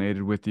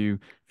resonated with you,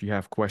 if you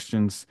have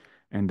questions.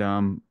 And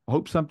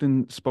hope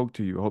something spoke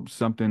to you. Hope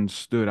something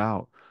stood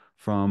out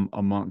from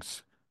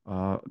amongst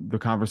the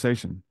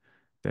conversation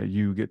that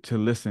you get to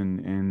listen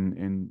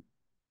and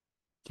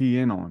key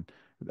in on.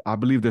 I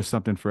believe there's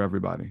something for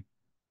everybody.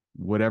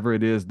 Whatever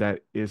it is that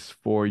is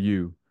for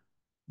you,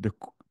 the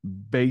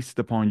based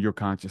upon your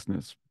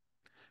consciousness,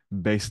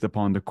 based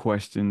upon the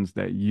questions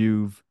that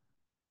you've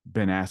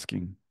been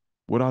asking.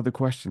 What are the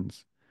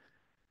questions?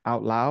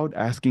 Out loud,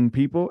 asking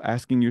people,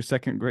 asking your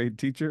second grade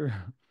teacher,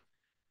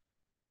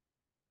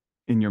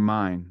 in your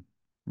mind,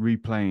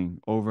 replaying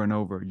over and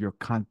over your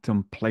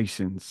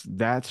contemplations.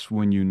 That's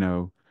when you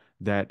know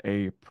that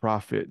a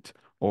prophet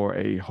or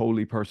a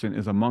holy person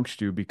is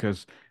amongst you,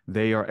 because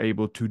they are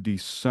able to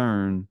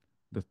discern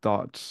the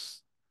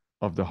thoughts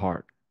of the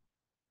heart,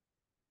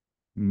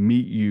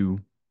 meet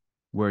you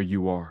where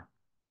you are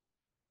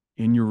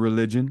in your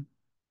religion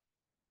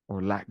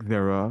or lack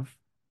thereof,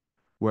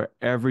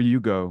 wherever you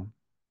go,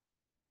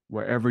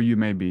 wherever you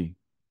may be.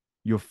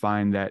 You'll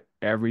find that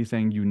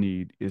everything you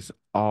need is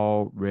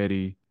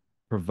already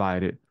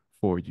provided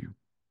for you.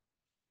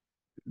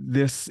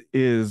 This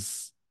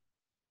is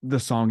the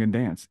song and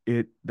dance.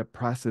 The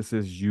process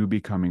is you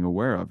becoming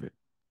aware of it.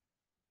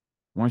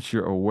 Once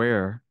you're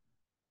aware,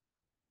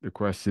 the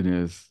question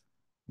is,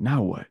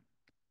 now what?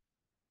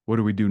 What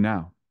do we do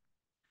now?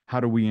 How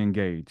do we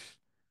engage?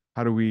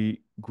 How do we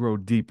grow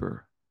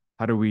deeper?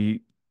 How do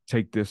we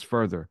take this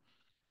further?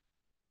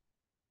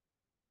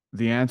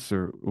 The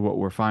answer, what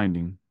we're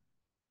finding,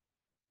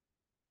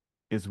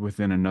 is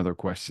within another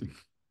question.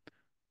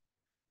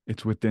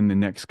 It's within the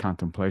next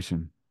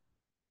contemplation.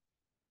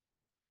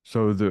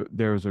 So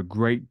there's a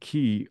great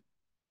key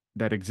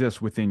that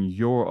exists within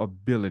your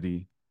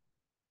ability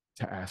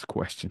to ask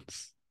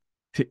questions,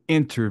 to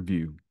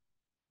interview,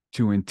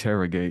 to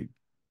interrogate.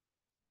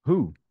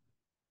 Who?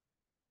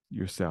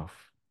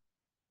 Yourself.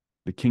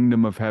 The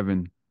kingdom of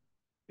heaven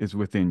is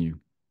within you.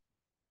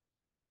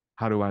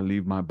 How do I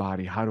leave my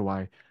body? How do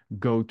I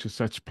go to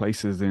such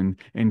places and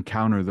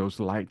encounter those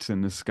lights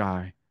in the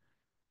sky?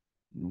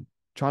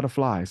 Try to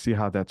fly, see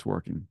how that's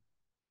working.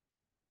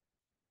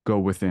 Go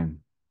within.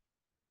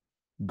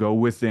 Go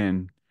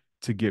within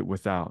to get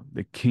without.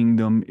 The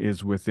kingdom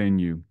is within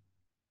you.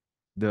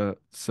 The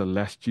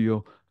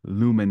celestial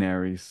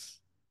luminaries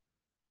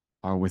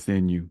are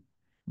within you.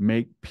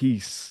 Make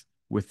peace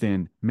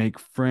within. Make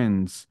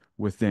friends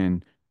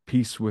within.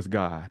 Peace with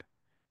God.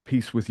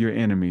 Peace with your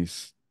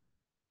enemies.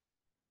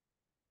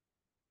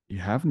 You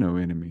have no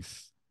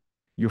enemies.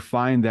 You'll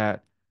find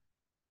that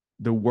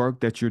the work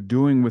that you're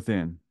doing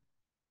within,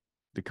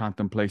 the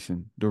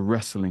contemplation, the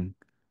wrestling,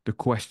 the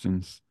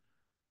questions,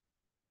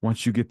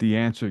 once you get the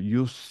answer,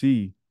 you'll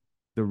see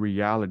the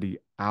reality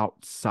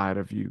outside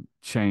of you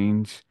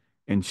change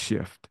and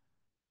shift.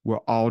 We're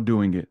all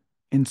doing it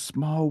in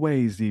small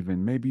ways,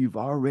 even. Maybe you've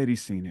already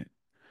seen it.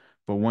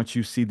 But once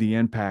you see the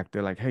impact,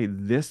 they're like, hey,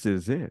 this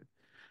is it.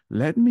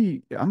 I've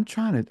been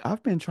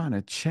trying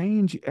to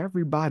change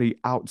everybody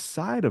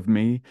outside of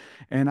me,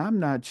 and I'm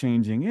not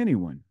changing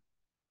anyone.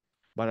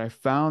 But I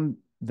found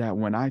that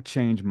when I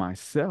change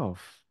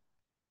myself,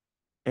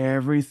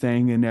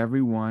 everything and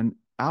everyone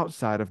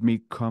outside of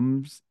me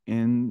comes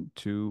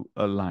into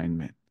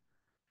alignment.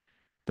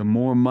 The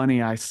more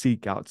money I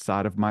seek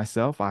outside of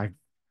myself, I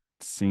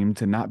seem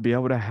to not be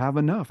able to have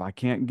enough. I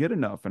can't get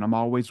enough, and I'm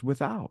always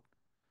without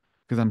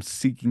because I'm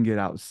seeking it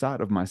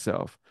outside of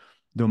myself.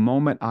 The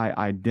moment I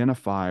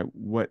identify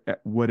what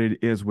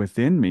it is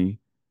within me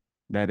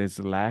that is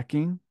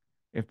lacking,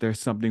 if there's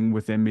something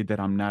within me that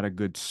I'm not a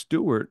good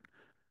steward,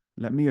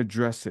 Let me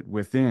address it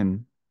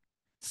within,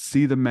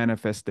 see the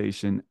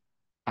manifestation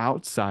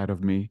outside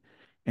of me,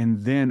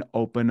 and then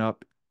open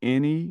up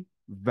any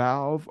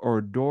valve or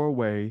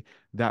doorway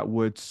that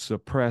would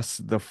suppress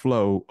the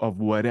flow of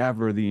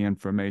whatever the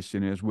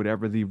information is,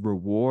 whatever the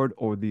reward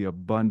or the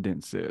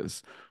abundance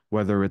is,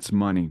 whether it's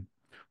money,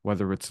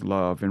 whether it's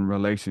love and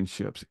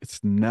relationships.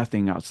 It's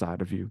nothing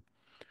outside of you.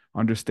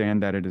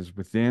 Understand that it is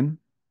within,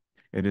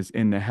 it is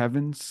in the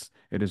heavens,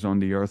 it is on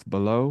the earth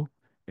below,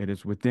 it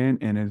is within,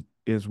 and it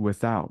is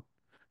without.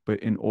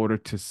 But in order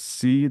to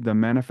see the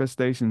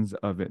manifestations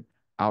of it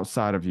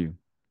outside of you,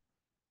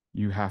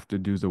 you have to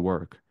do the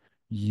work.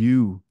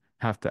 You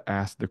have to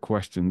ask the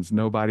questions.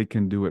 Nobody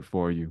can do it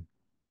for you.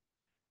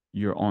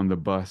 You're on the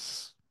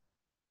bus.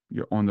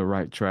 You're on the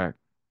right track.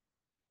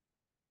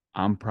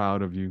 I'm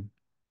proud of you.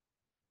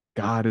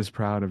 God is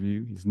proud of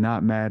you. He's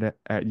not mad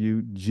at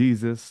you.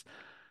 Jesus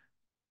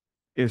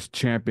is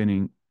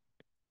championing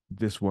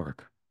this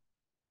work.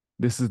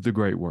 This is the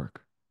great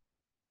work.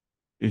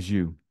 Is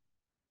you,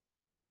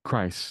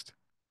 Christ,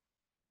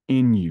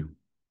 in you,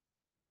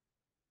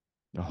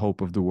 the hope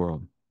of the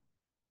world,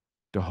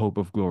 the hope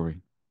of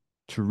glory,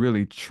 to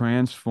really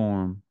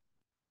transform,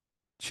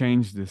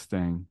 change this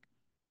thing,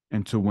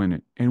 and to win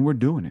it. And we're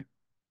doing it.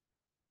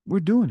 We're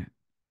doing it.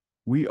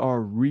 We are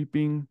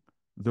reaping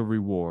the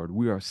reward.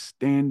 We are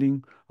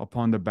standing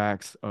upon the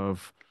backs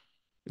of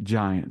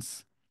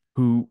giants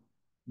who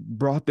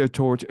brought their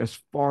torch as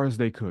far as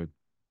they could.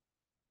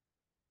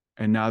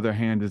 And now their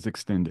hand is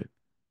extended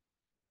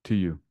to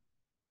you.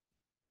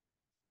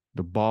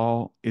 The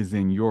ball is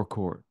in your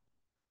court.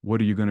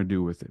 What are you going to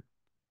do with it?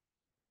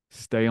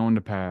 Stay on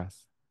the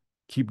path.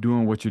 Keep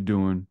doing what you're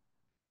doing.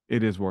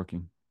 It is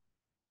working.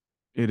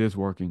 It is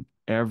working.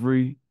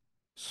 Every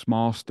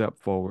small step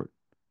forward,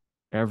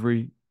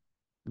 every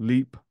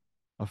leap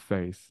of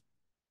faith,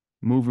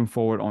 moving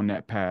forward on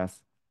that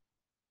path,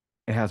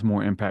 it has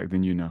more impact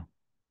than you know.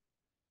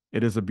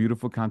 It is a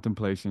beautiful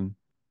contemplation.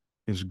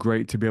 It's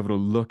great to be able to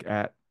look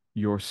at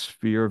your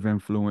sphere of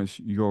influence,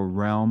 your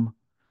realm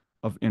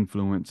of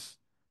influence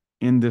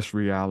in this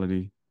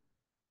reality,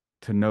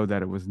 to know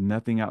that it was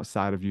nothing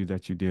outside of you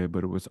that you did,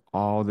 but it was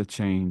all the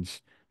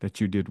change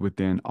that you did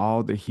within,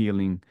 all the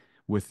healing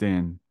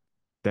within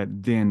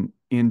that then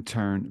in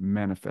turn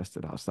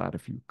manifested outside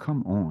of you.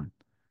 Come on.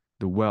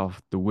 The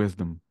wealth, the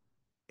wisdom,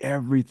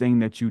 everything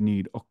that you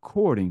need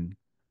according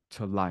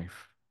to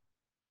life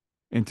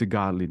and to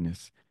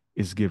godliness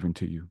is given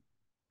to you.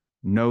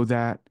 Know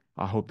that.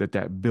 I hope that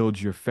that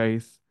builds your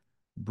faith.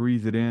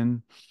 Breathe it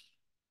in,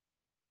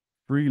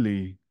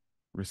 freely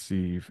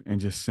receive, and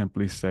just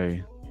simply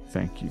say,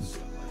 thank you.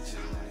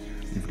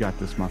 You've got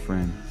this, my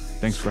friend.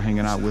 Thanks for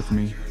hanging out with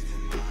me.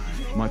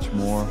 Much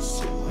more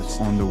is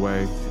on the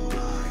way.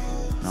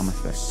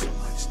 Namaste.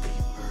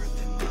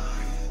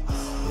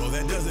 Well,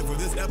 that does it for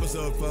this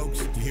episode, folks.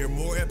 To hear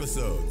more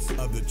episodes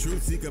of the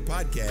Truth Seeker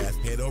podcast,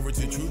 head over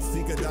to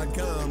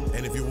truthseeker.com.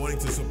 And if you're wanting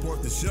to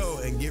support the show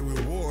and get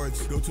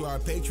rewards, go to our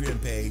Patreon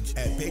page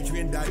at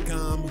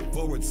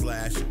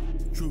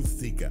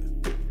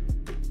patreon.com/truthseeker.